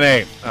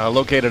CNA,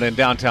 located in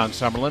downtown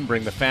Summerlin.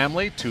 Bring the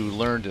family to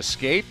learn to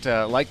skate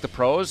like the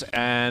pros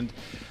and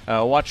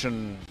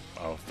watching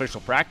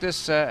official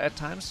practice at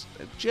times.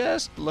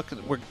 Just look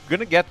at, we're going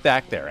to get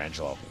back there,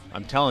 Angelo.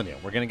 I'm telling you,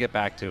 we're going to get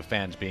back to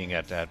fans being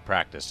at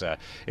practice.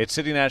 It's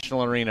City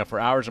National Arena. For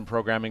hours and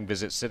programming,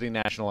 visit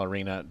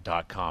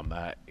citynationalarena.com.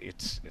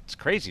 It's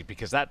crazy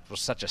because that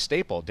was such a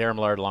staple. Darren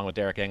Millard along with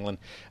Derek England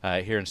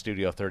here in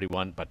Studio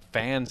 31. But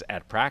fans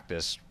at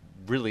practice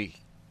really,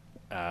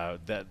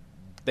 that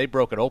they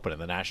broke it open in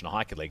the National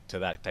Hockey League to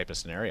that type of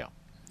scenario.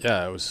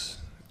 Yeah, it was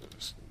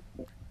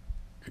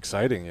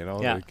exciting, you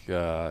know, Yeah. like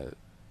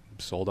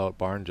sold out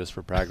barn just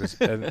for practice.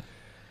 And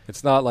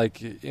it's not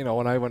like, you know,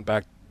 when I went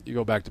back, you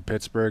go back to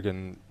Pittsburgh,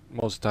 and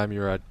most of the time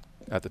you were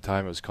at the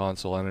time it was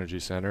Consol Energy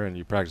Center, and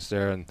you practice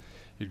there, and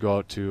you'd go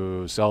out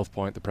to South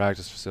Point, the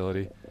practice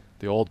facility,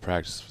 the old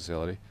practice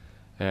facility,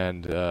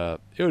 and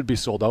it would be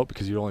sold out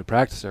because you'd only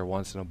practice there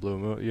once in a blue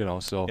moon, you know,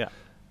 so Yeah.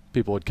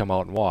 people would come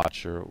out and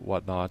watch or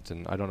whatnot.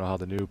 And I don't know how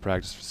the new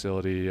practice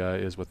facility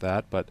is with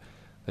that, but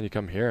then you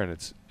come here and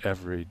it's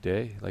every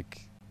day,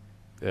 like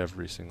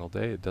every single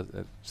day. It does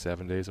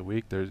 7 days a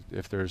week.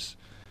 If there's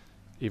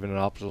even an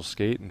optional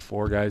skate and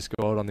 4 guys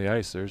go out on the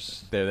ice,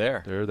 they're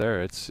there. They're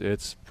there.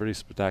 It's pretty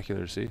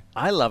spectacular to see.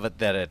 I love it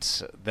that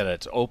it's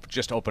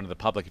just open to the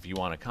public if you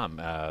want to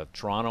come.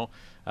 Toronto,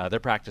 their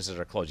practices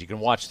are closed. You can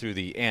watch through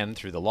the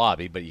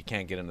lobby, but you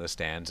can't get into the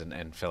stands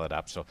and fill it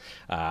up. So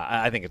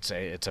I think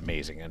it's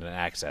amazing, and an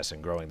access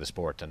and growing the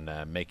sport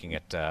and making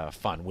it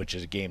fun, which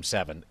is Game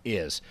 7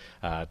 is.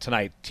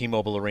 Tonight,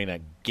 T-Mobile Arena,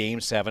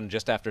 Game 7,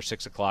 just after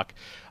 6 o'clock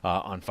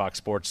on Fox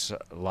Sports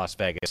Las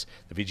Vegas,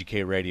 the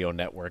VGK Radio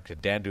Network.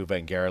 Dan Duva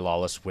and Gary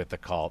Lawless with the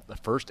call. The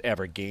first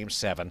ever Game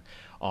 7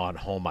 on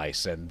home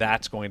ice, and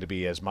that's going to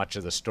be as much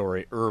of the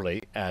story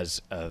early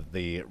as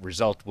the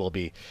result will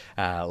be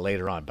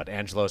later on. But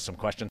Angelo, some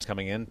questions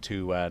coming in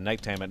to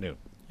Nighttime at Noon.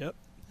 Yep.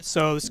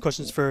 So this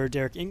question's for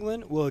Derek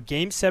England. Will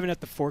Game 7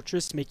 at the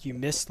Fortress make you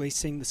miss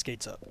lacing the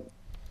skates up?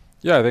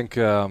 Yeah, I think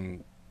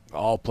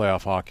all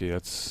playoff hockey,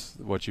 that's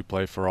what you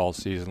play for all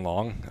season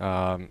long.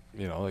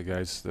 The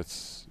guys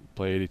that's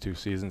play 82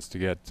 seasons to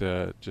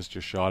get just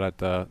your shot at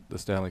the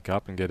Stanley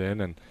Cup and get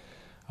in, and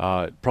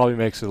it probably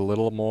makes it a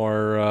little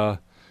more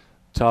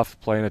tough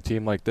playing a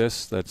team like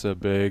this. That's a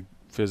big,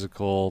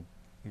 physical,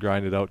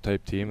 grinded out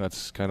type team.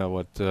 That's kind of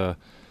what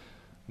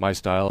my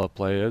style of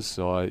play is.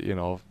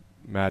 So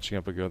matching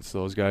up against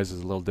those guys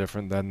is a little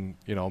different than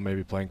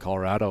maybe playing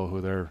Colorado, who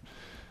their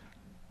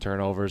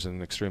turnovers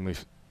and extremely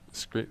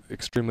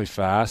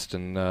fast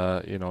and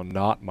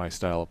not my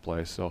style of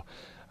play. So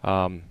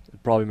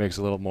it probably makes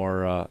it a little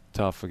more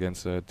tough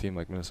against a team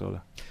like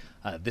Minnesota.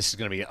 This is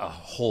going to be a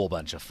whole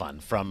bunch of fun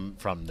from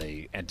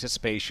the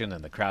anticipation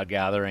and the crowd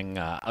gathering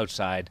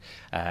outside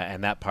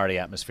and that party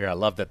atmosphere. I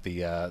love that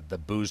the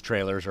booze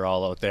trailers are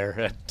all out there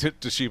at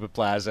Toshiba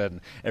Plaza,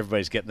 and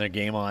everybody's getting their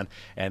game on,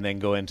 and then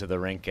go into the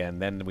rink,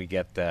 and then we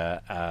get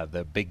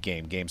the big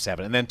game, Game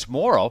 7. And then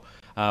tomorrow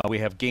we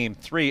have Game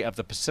 3 of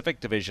the Pacific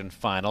Division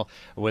Final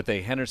with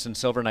the Henderson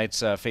Silver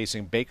Knights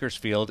facing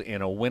Bakersfield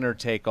in a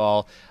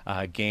winner-take-all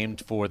game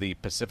for the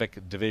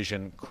Pacific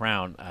Division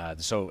crown.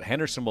 So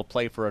Henderson will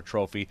play for a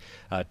trophy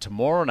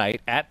tomorrow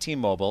night at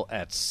T-Mobile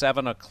at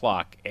 7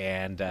 o'clock.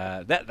 And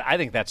I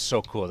think that's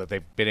so cool that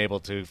they've been able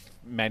to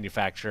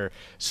manufacture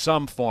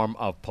some form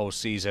of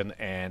postseason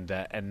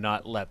and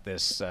not let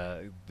this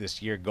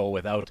year go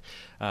without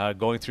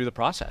going through the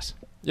process.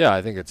 Yeah,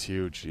 I think it's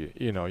huge.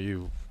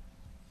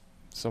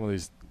 Some of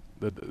these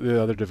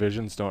the other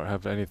divisions don't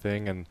have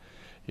anything, and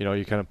you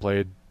kind of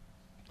played,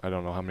 I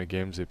don't know how many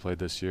games they played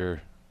this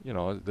year.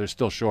 They're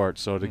still short,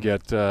 so to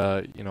get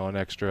an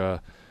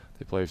extra,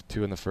 they play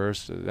 2 in the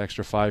first, an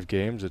extra 5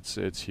 games,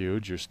 it's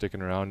huge. You're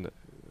sticking around.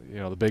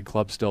 The big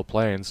club's still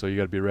playing, so you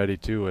got to be ready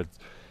too.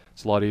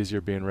 It's a lot easier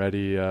being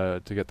ready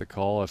to get the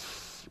call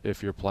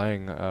if you're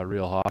playing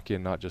real hockey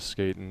and not just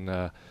skating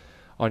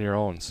on your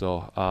own.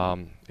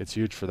 So it's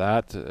huge for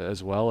that,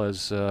 as well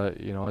as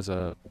as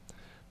a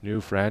new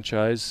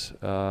franchise,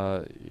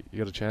 you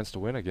get a chance to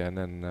win again,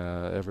 and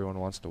everyone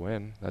wants to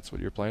win. That's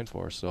what you're playing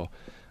for. So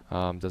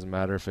doesn't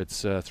matter if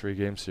it's a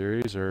 3-game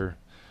series or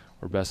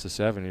best of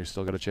 7, you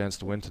still got a chance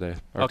to win today.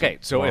 Okay,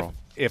 so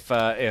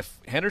if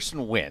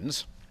Henderson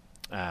wins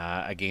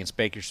against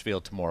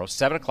Bakersfield tomorrow,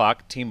 7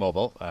 o'clock,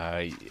 T-Mobile,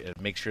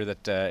 make sure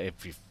that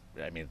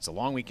it's a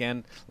long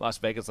weekend, Las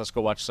Vegas, let's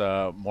go watch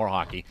more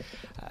hockey.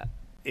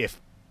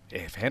 If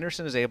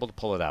Henderson is able to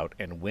pull it out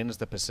and wins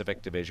the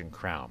Pacific Division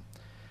crown,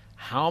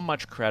 how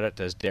much credit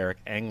does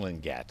Derek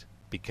Englund get?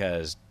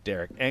 Because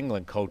Derek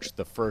Englund coached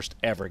the first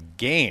ever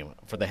game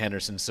for the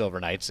Henderson Silver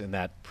Knights in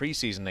that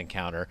preseason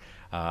encounter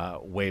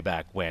way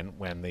back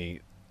when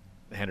the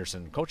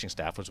Henderson coaching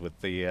staff was with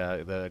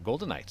the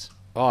Golden Knights.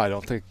 Oh, I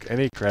don't think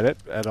any credit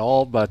at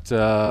all, but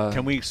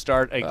can we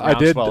start a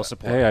groundswell of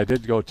support? Hey, I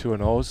did go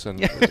 2-0,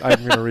 and I'm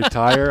going to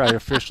retire. I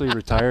officially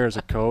retire as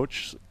a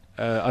coach,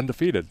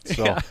 undefeated.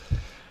 So. Yeah.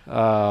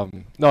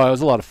 No, it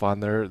was a lot of fun.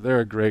 They're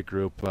a great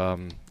group. I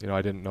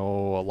didn't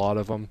know a lot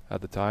of them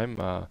at the time,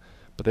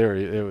 but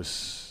it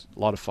was a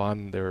lot of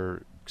fun. They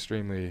were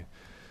extremely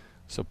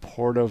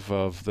supportive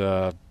of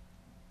the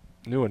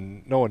no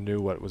one knew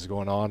what was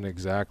going on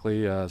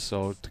exactly.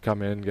 So to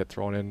come in, get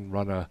thrown in,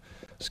 run a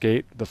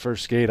skate. The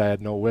first skate I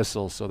had no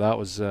whistle, so that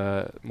was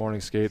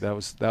morning skate. That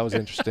was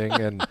interesting,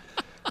 and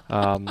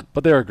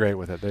but they were great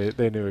with it.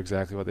 They knew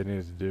exactly what they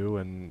needed to do,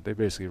 and they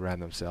basically ran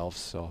themselves.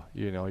 So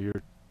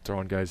you're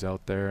throwing guys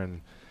out there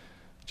and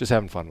just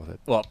having fun with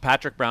it. Well,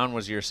 Patrick Brown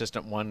was your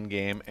assistant one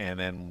game, and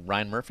then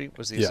Ryan Murphy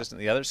was the assistant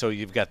the other. So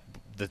you've got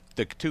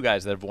the 2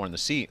 guys that have worn the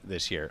C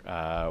this year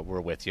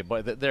were with you,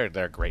 but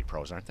they're great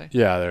pros, aren't they?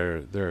 Yeah,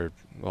 they're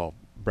well.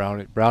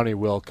 Brownie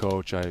will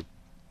coach.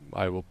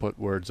 I will put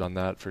words on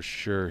that for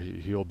sure.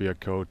 He'll be a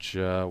coach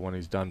when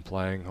he's done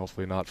playing.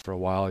 Hopefully not for a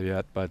while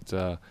yet,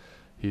 but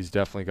he's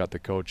definitely got the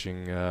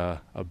coaching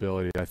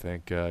ability. I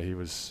think he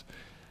was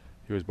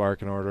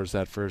barking orders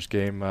that first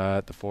game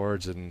at the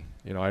forwards, and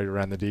I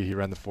ran the D, he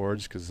ran the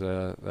forwards because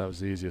that was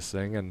the easiest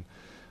thing. And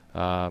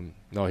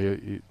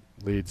he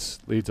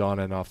leads on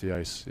and off the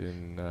ice,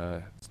 and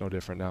it's no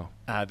different now.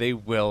 They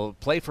will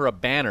play for a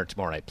banner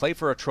tomorrow night, play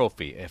for a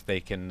trophy. If they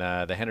can,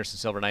 the Henderson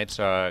Silver Knights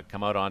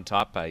come out on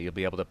top, you'll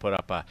be able to put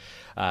up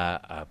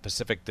a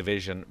Pacific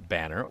Division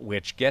banner,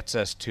 which gets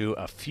us to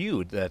a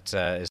feud that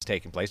is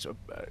taking place.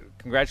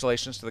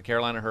 Congratulations to the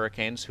Carolina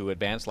Hurricanes, who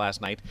advanced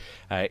last night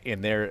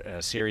in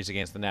their series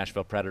against the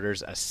Nashville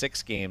Predators, a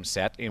 6-game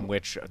set in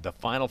which the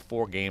final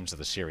 4 games of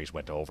the series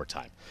went to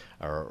overtime.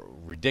 A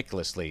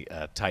ridiculously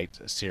tight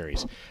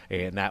series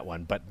in that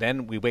one. But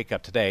then we wake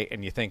up today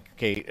and you think,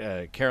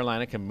 okay,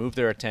 Carolina can move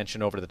their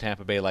attention over to the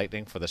Tampa Bay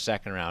Lightning for the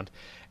second round,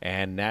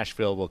 and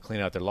Nashville will clean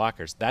out their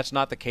lockers. That's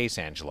not the case,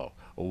 Angelo.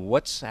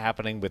 What's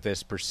happening with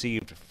this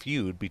perceived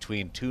feud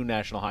between 2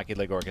 National Hockey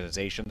League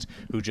organizations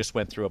who just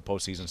went through a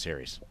postseason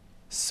series?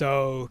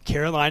 So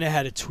Carolina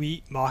had a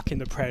tweet mocking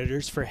the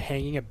Predators for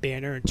hanging a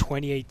banner in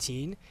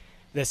 2018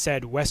 that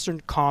said Western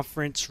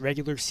Conference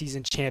regular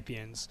season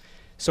champions.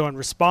 So in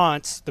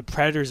response, the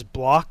Predators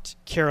blocked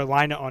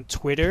Carolina on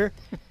Twitter,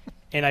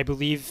 and I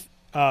believe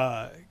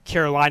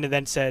Carolina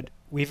then said,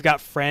 "We've got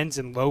friends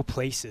in low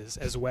places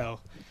as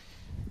well."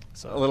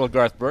 So a little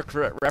Garth Brooks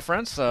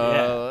reference.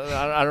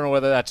 Yeah. I don't know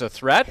whether that's a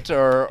threat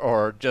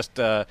or just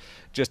an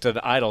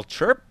idle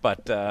chirp,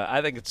 but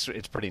I think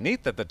it's pretty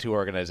neat that the 2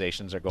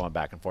 organizations are going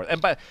back and forth. And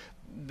but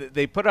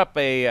they put up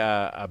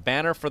a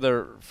banner for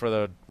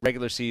the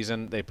regular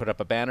season. They put up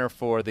a banner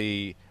for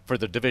the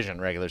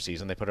division regular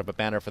season. They put up a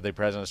banner for the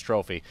President's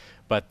Trophy.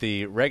 But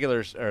the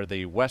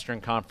the Western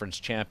Conference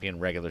champion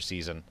regular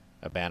season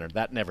banner,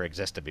 that never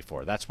existed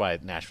before. That's why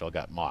Nashville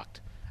got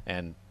mocked,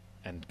 and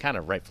kind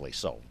of rightfully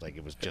so. Like,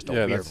 it was just a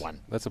weird one.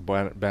 That's a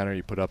banner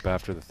you put up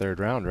after the 3rd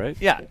round, right?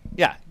 Yeah,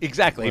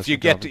 exactly. If you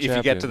get to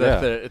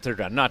the third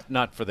round,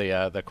 not for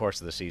the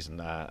course of the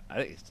season.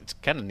 It's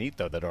kind of neat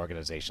though, that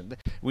organization.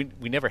 We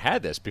never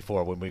had this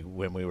before when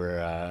we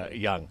were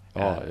young.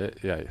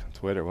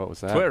 Twitter. What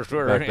was that?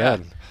 Twitter. Back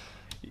then.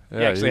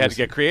 You actually had to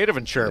get creative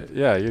and chirp.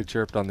 Yeah, you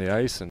chirped on the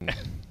ice, and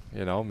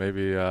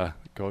maybe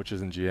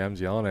coaches and GMs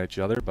yelling at each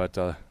other, but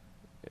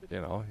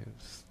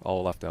it's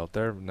all left out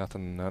there.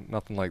 Nothing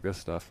like this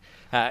stuff.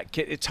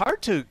 It's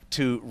hard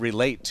to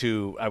relate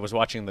to. I was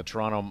watching the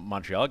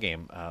Toronto-Montreal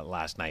game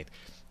last night.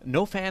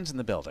 No fans in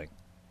the building,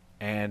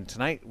 and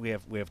tonight we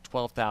have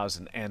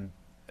 12,000, and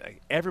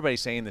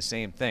everybody's saying the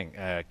same thing.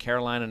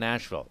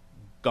 Carolina-Nashville,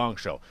 gong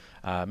show.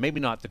 Maybe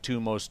not the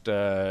 2 most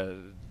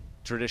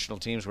traditional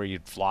teams where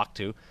you'd flock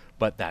to,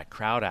 but that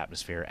crowd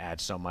atmosphere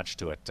adds so much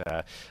to it.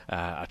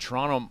 A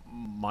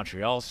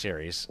Toronto-Montreal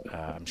series,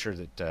 I'm sure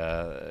that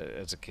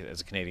as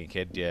a Canadian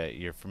kid,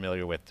 you're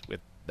familiar with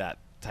that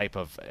type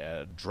of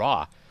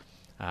draw.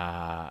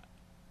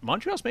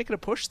 Montreal's making a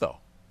push, though.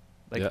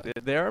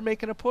 They are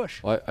making a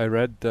push. Well, I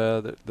read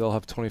that they'll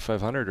have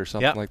 2,500 or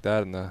something like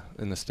that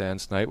in the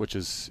stands tonight, which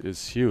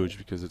is huge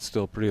because it's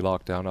still pretty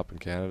locked down up in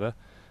Canada.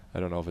 I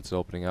don't know if it's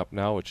opening up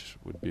now, which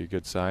would be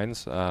good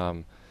signs.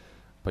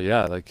 But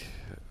yeah, like,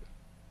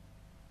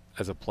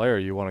 as a player,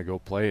 you want to go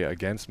play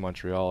against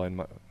Montreal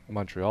in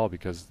Montreal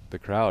because the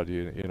crowd,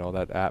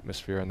 that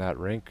atmosphere in that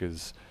rink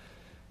is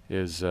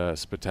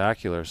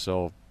spectacular.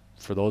 So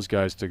for those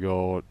guys to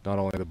go not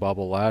only the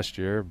bubble last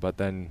year, but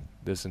then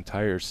this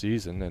entire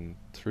season and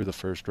through the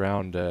first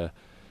round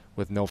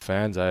with no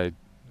fans, it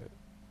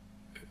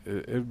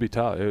would be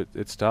tough.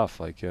 It's tough.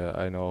 Like,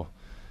 I know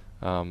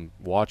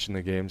watching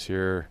the games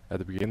here at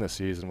the beginning of the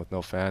season with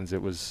no fans,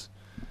 it was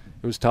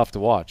tough to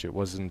watch. It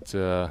wasn't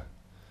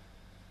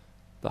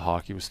the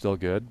hockey was still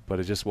good, but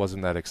it just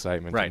wasn't that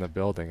excitement in the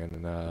building,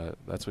 and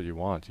that's what you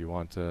want. You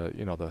want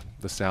the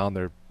sound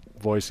they're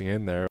voicing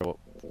in there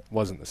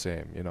wasn't the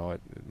same. It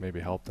maybe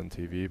helped on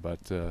TV,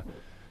 but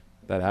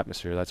that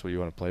atmosphere, that's what you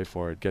want to play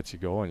for. It gets you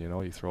going.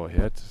 You throw a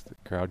hit, the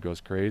crowd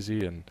goes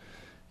crazy, and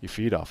you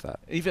feed off that.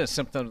 Even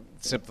something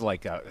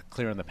like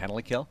clearing the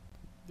penalty kill.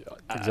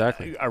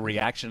 Exactly. A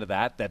reaction to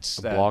that. That's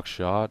a block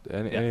shot.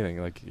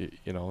 Anything like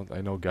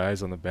I know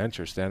guys on the bench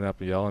are standing up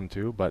and yelling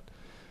too, but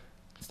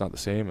it's not the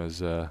same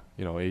as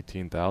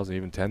 18,000,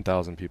 even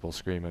 10,000 people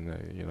screaming.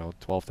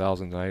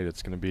 12,000 tonight.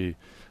 It's going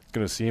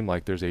to seem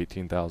like there's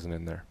 18,000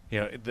 in there.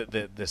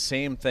 The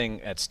same thing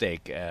at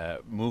stake.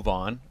 Move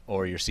on,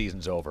 or your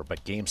season's over.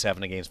 But Game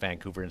 7 against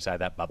Vancouver inside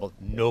that bubble,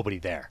 nobody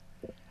there.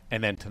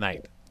 And then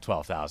tonight,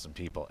 12,000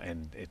 people,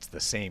 and it's the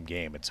same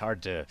game. It's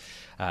hard to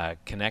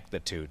connect the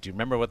two. Do you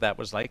remember what that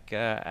was like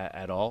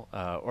at all,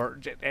 or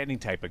any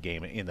type of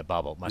game in the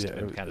bubble? Must have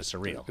been kind of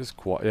surreal.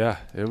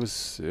 It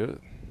was.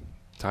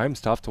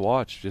 Times tough to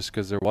watch just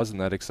because there wasn't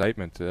that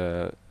excitement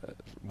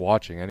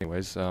watching.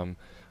 Anyways, I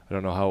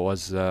don't know how it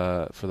was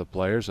for the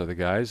players or the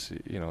guys.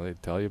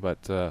 They'd tell you,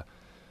 but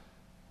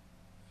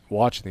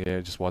watching the game,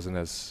 it just wasn't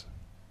as.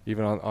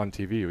 Even on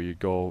TV, you'd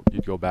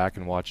go back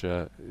and watch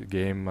a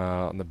game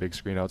on the big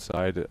screen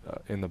outside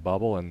in the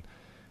bubble, and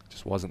it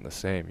just wasn't the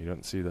same. You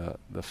don't see the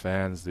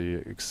fans, the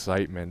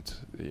excitement.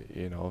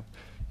 Even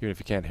if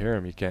you can't hear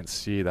them, you can't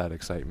see that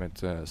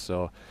excitement.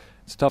 So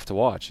it's tough to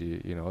watch.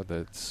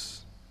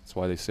 That's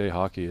why they say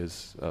hockey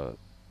is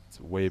it's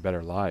way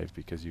better live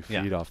because you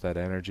feed off that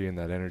energy, and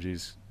that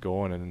energy's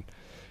going, and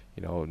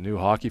new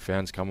hockey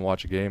fans come and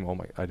watch a game. Oh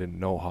my, I didn't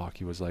know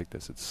hockey was like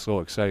this. It's so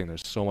exciting.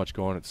 There's so much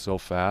going. It's so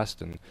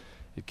fast, and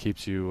it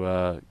keeps you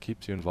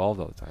involved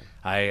all the time.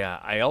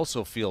 I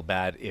also feel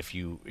bad if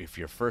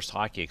your first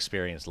hockey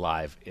experience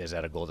live is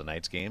at a Golden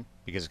Knights game,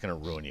 because it's going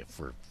to ruin you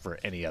for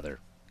any other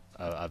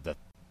of the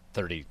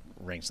 30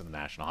 rinks in the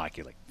National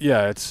Hockey League.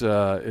 Yeah, it's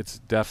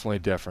definitely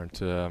different.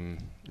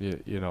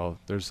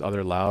 There's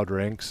other loud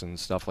rinks and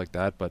stuff like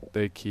that, but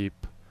they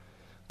keep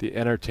the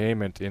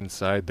entertainment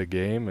inside the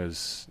game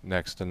is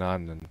next to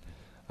none.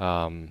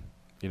 And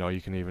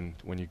you can even,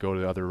 when you go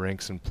to other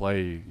rinks and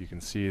play, you can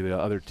see the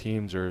other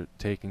teams are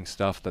taking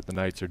stuff that the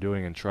Knights are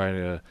doing and trying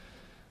to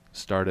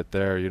start it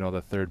there.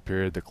 The third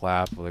period, the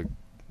clap, like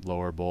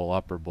lower bowl,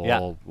 upper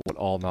bowl, what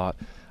all not.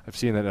 I've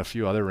seen that in a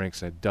few other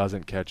rinks, and it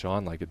doesn't catch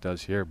on like it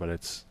does here. But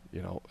it's,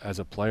 as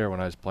a player,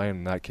 when I was playing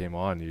and that came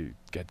on, you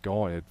get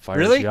going. It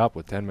fires you up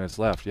with 10 minutes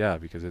left. Yeah,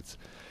 because it's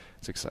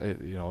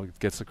exciting. It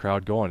gets the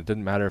crowd going. It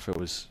didn't matter if it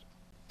was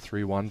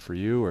 3-1 for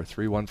you or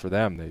 3-1 for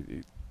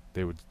them.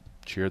 They would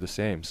cheer the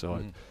same.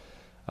 So,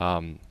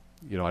 I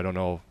don't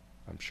know.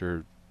 I'm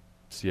sure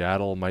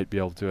Seattle might be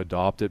able to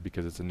adopt it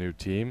because it's a new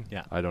team.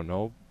 Yeah. I don't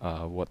know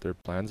what their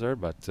plans are,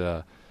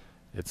 but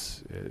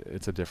it's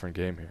a different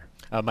game here.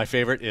 My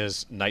favorite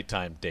is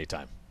nighttime,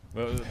 daytime.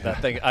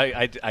 That thing,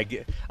 I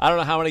don't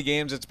know how many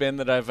games it's been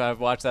that I've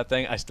watched that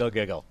thing. I still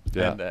giggle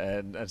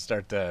and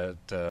start to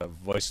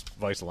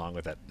voice along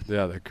with it.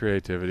 Yeah, the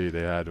creativity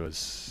they had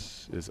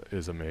is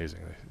amazing.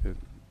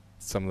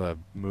 Some of the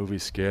movie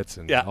skits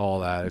and all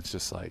that, it's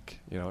just like,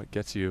 it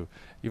gets you,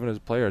 even as a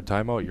player, a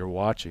timeout, you're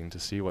watching to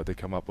see what they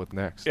come up with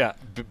next. Yeah,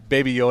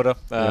 Baby Yoda,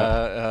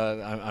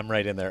 I'm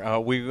right in there.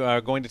 We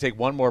are going to take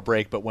one more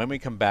break, but when we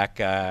come back,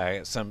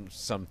 some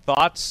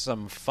thoughts,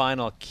 some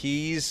final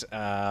keys,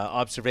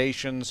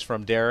 observations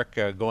from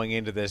Derek going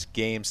into this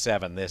Game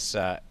 7, this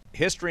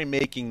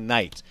history-making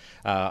night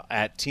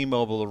at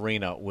T-Mobile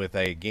Arena with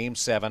a Game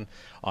 7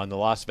 on the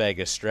Las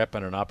Vegas Strip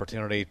and an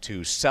opportunity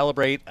to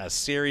celebrate a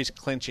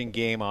series-clinching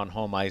game on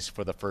home ice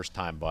for the first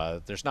time.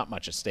 There's not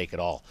much at stake at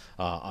all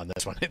on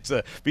this one. It's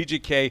a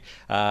VGK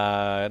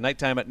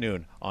nighttime at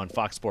noon on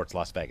Fox Sports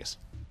Las Vegas.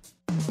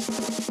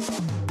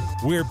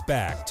 We're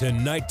back to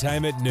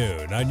Nighttime at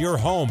Noon on your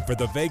home for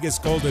the Vegas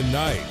Golden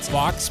Knights,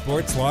 Fox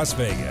Sports Las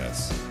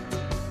Vegas.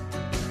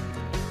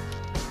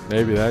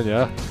 Maybe then,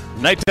 yeah.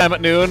 Nighttime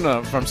at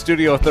noon from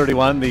Studio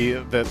 31.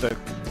 The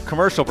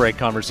commercial break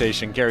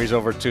conversation carries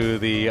over to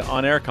the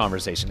on-air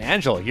conversation.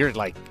 Angela, you're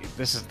like,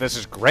 this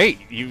is great.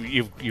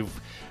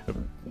 You've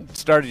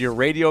started your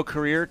radio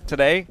career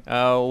today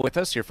with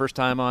us, your first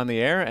time on the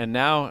air, and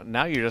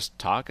now you're just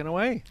talking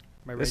away.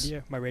 My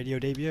radio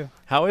debut.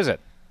 How is it?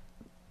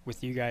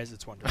 With you guys,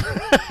 it's wonderful.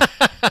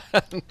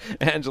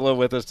 Angela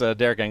with us,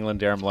 Derek Englund,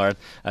 Darren Millard,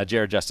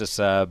 Jared Justice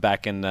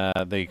back in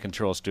the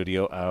control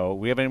studio.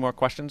 We have any more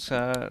questions?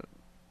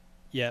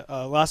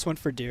 Last one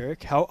for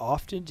Derek. How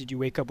often did you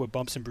wake up with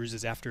bumps and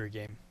bruises after a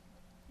game?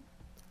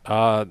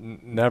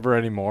 Never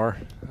anymore.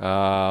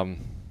 I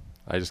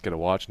just get a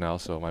watch now,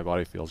 so my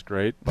body feels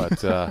great.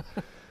 But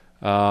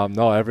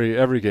no,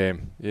 every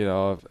game,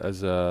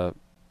 as a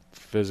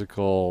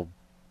physical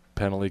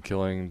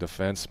penalty-killing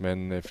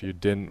defenseman, if you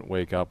didn't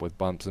wake up with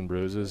bumps and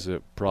bruises,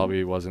 it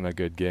probably wasn't a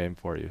good game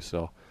for you.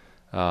 So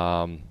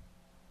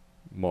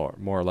more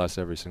or less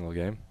every single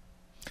game.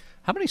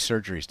 How many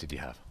surgeries did you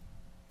have?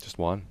 Just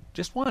one.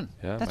 Just one?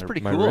 Yeah. That's pretty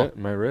cool.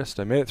 My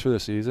wrist. I made it through the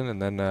season,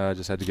 and then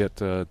just had to get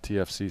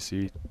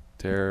TFCC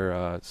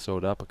tear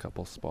sewed up a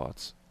couple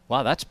spots.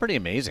 Wow, that's pretty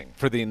amazing.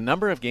 For the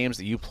number of games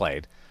that you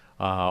played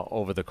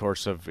over the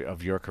course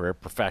of your career,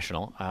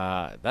 professional,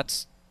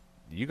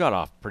 you got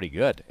off pretty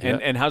good. Yeah.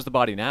 And how's the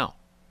body now?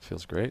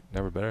 Feels great.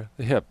 Never better.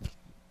 The hip.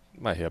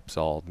 My hip's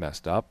all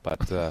messed up,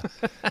 but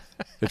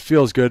it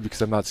feels good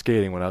because I'm not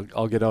skating. When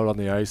I'll get out on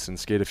the ice and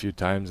skate a few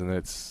times, and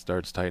it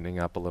starts tightening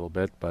up a little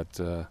bit. But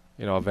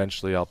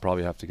eventually I'll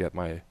probably have to get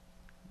my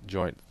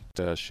joint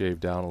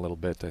shaved down a little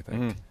bit, I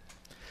think.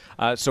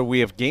 Mm-hmm. So we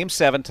have Game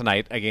 7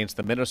 tonight against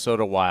the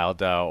Minnesota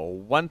Wild.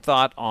 One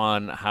thought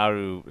on how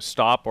to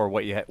stop, or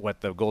what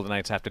the Golden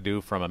Knights have to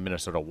do from a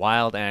Minnesota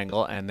Wild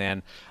angle, and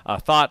then a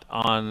thought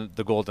on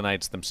the Golden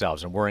Knights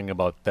themselves and worrying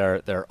about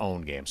their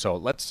own game. So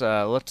let's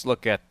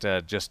look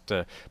at just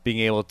being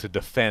able to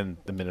defend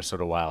the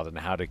Minnesota Wild and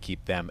how to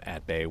keep them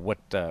at bay. What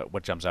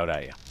jumps out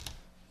at you?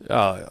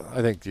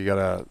 I think you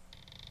got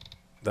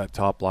that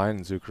top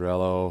line,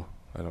 Zuccarello.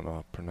 I don't know how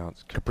to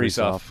pronounce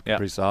Kaprizov.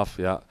 Kaprizov,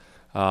 yeah.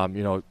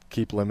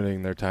 Keep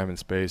limiting their time and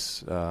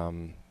space,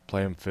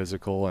 play them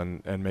physical,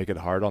 and make it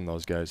hard on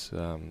those guys.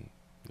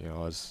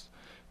 As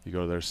you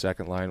go to their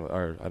second line,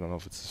 or I don't know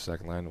if it's the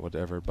second line,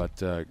 whatever,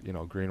 but,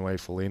 Greenway,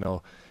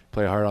 Foligno,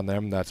 play hard on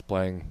them. That's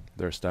playing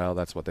their style.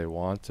 That's what they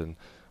want.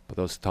 But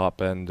those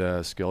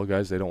top-end skill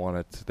guys, they don't want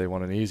it. They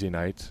want an easy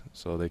night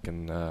so they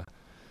can,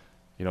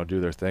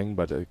 do their thing,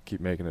 but keep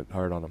making it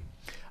hard on them.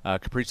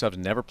 Kaprizov's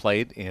never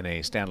played in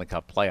a Stanley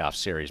Cup playoff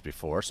series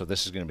before, so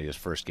this is going to be his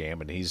first game,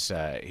 and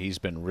he's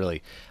been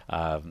really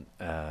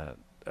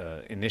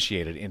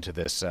initiated into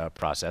this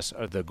process.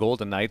 The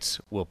Golden Knights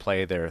will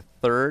play their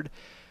third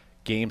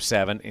Game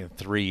 7 in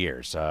 3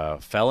 years.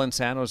 Fell in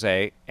San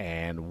Jose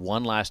and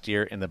won last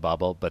year in the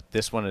bubble, but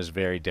this one is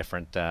very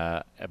different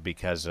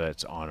because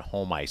it's on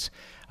home ice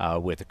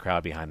with the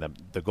crowd behind them.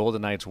 The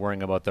Golden Knights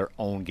worrying about their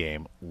own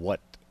game. What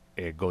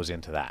goes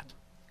into that?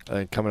 I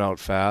think coming out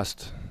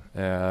fast,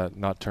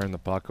 not turn the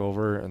puck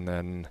over, and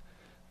then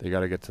they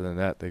got to get to the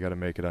net. They got to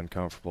make it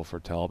uncomfortable for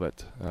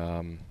Talbot.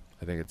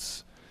 I think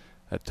it's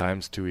at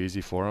times too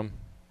easy for them.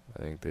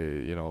 I think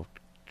they,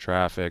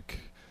 traffic,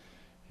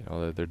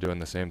 they're doing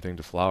the same thing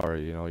to Flower.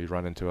 You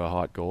run into a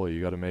hot goalie,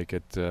 you got to make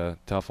it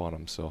tough on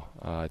them. So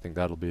I think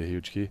that'll be a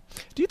huge key.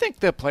 Do you think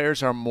the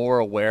players are more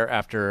aware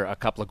after a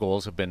couple of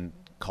goals have been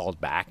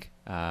called back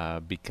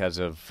because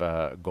of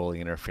goalie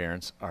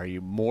interference? Are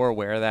you more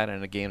aware of that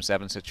in a Game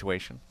 7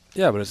 situation?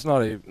 Yeah, but it's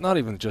not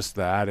even just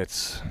that.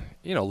 It's,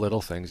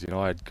 little things.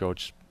 I'd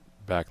coach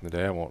back in the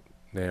day. I won't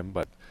name,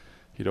 but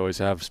he'd always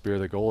have Spear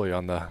the goalie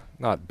on the,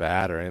 not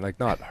bad or anything, like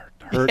not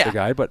hurt the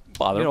guy, but,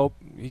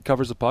 he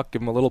covers the puck,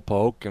 give him a little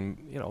poke, and,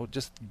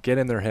 just get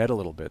in their head a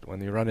little bit.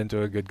 When you run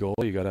into a good goal,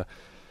 you got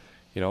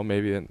to,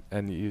 maybe,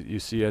 and you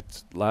see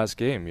it last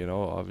game,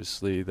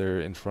 obviously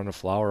they're in front of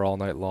Flower all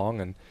night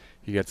long, and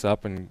he gets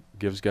up and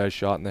gives guys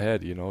shot in the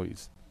head.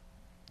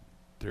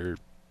 They're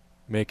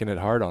making it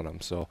hard on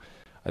him. So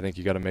I think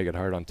you got to make it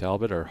hard on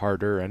Talbot, or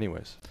harder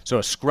anyways. So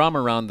a scrum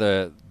around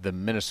the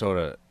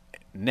Minnesota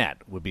net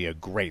would be a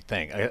great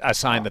thing, a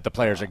sign that the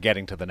players are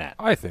getting to the net.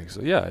 I think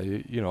so, yeah.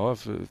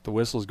 If the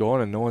whistle's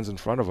going and no one's in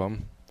front of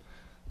them,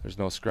 there's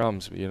no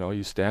scrums.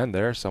 You stand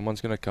there,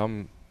 someone's going to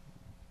come.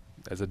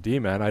 As a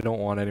D-man, I don't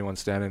want anyone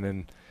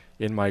standing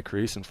in my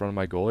crease in front of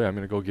my goalie. I'm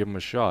going to go give him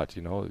a shot.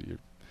 You're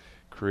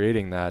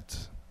creating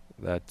that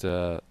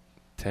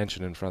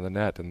tension in front of the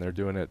net, and they're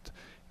doing it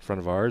in front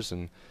of ours,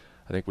 and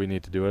I think we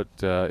need to do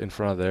it in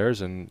front of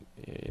theirs. And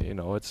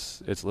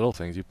it's little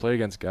things. You play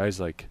against guys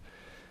like,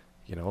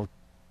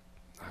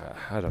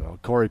 I don't know,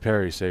 Corey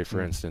Perry, say for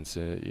instance.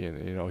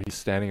 He's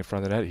standing in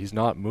front of the net. He's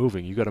not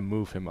moving. You got to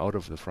move him out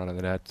of the front of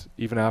the net,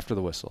 even after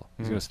the whistle.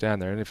 He's going to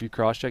stand there, and if you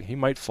cross-check, he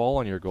might fall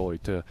on your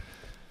goalie to,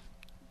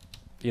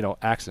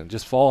 accident.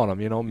 Just fall on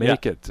him.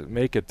 Make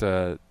it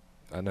an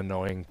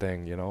annoying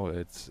thing.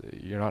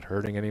 You're not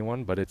hurting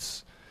anyone, but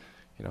it's,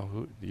 you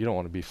don't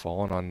want to be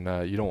falling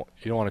on. You don't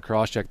want to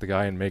cross-check the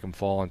guy and make him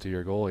fall onto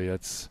your goalie.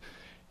 That's,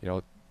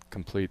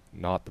 complete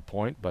not the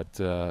point.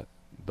 But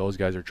those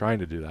guys are trying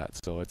to do that,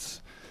 so it's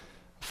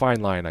a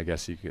fine line, I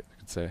guess you could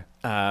say.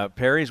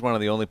 Perry's one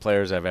of the only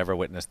players I've ever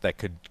witnessed that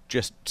could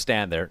just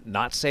stand there,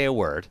 not say a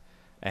word,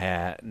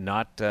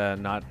 not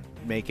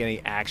make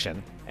any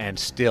action, and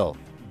still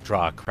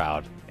draw a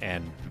crowd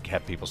and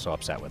have people so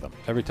upset with him.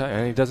 Every time,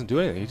 and he doesn't do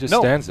anything. He just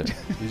stands there.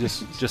 He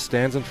just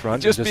stands in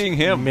front. Just being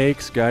him.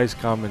 Makes guys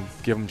come and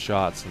give him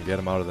shots and get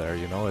him out of there.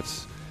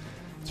 It's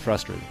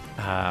frustrating.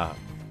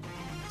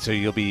 So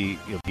you'll be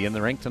in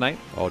the rink tonight?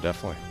 Oh,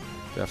 definitely.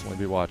 Definitely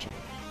be watching.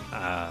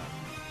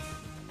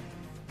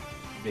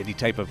 Any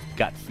type of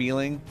gut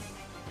feeling,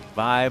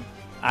 vibe?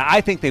 I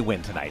think they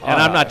win tonight,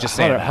 and I'm not just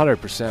saying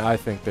 100%. I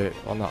think they.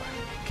 Well,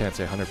 can't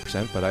say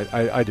 100%, but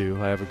I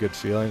do. I have a good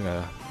feeling.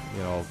 I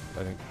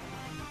think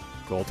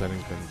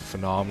goaltending's been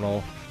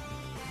phenomenal.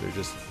 They're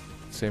just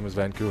same as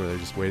Vancouver. They're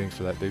just waiting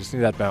for that. They just need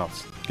that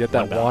bounce. Get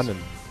that one, and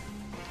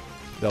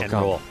they'll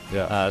come. Roll.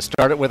 Yeah.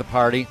 Start it with a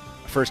party.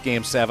 First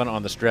Game 7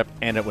 on the Strip,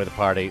 end it with a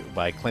party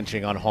by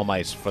clinching on home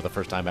ice for the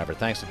first time ever.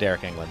 Thanks to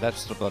Derek England.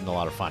 That's been a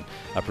lot of fun.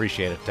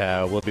 Appreciate it.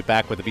 We'll be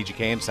back with the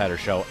VGK Insider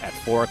Show at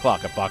 4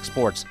 o'clock at Fox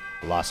Sports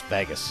Las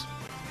Vegas.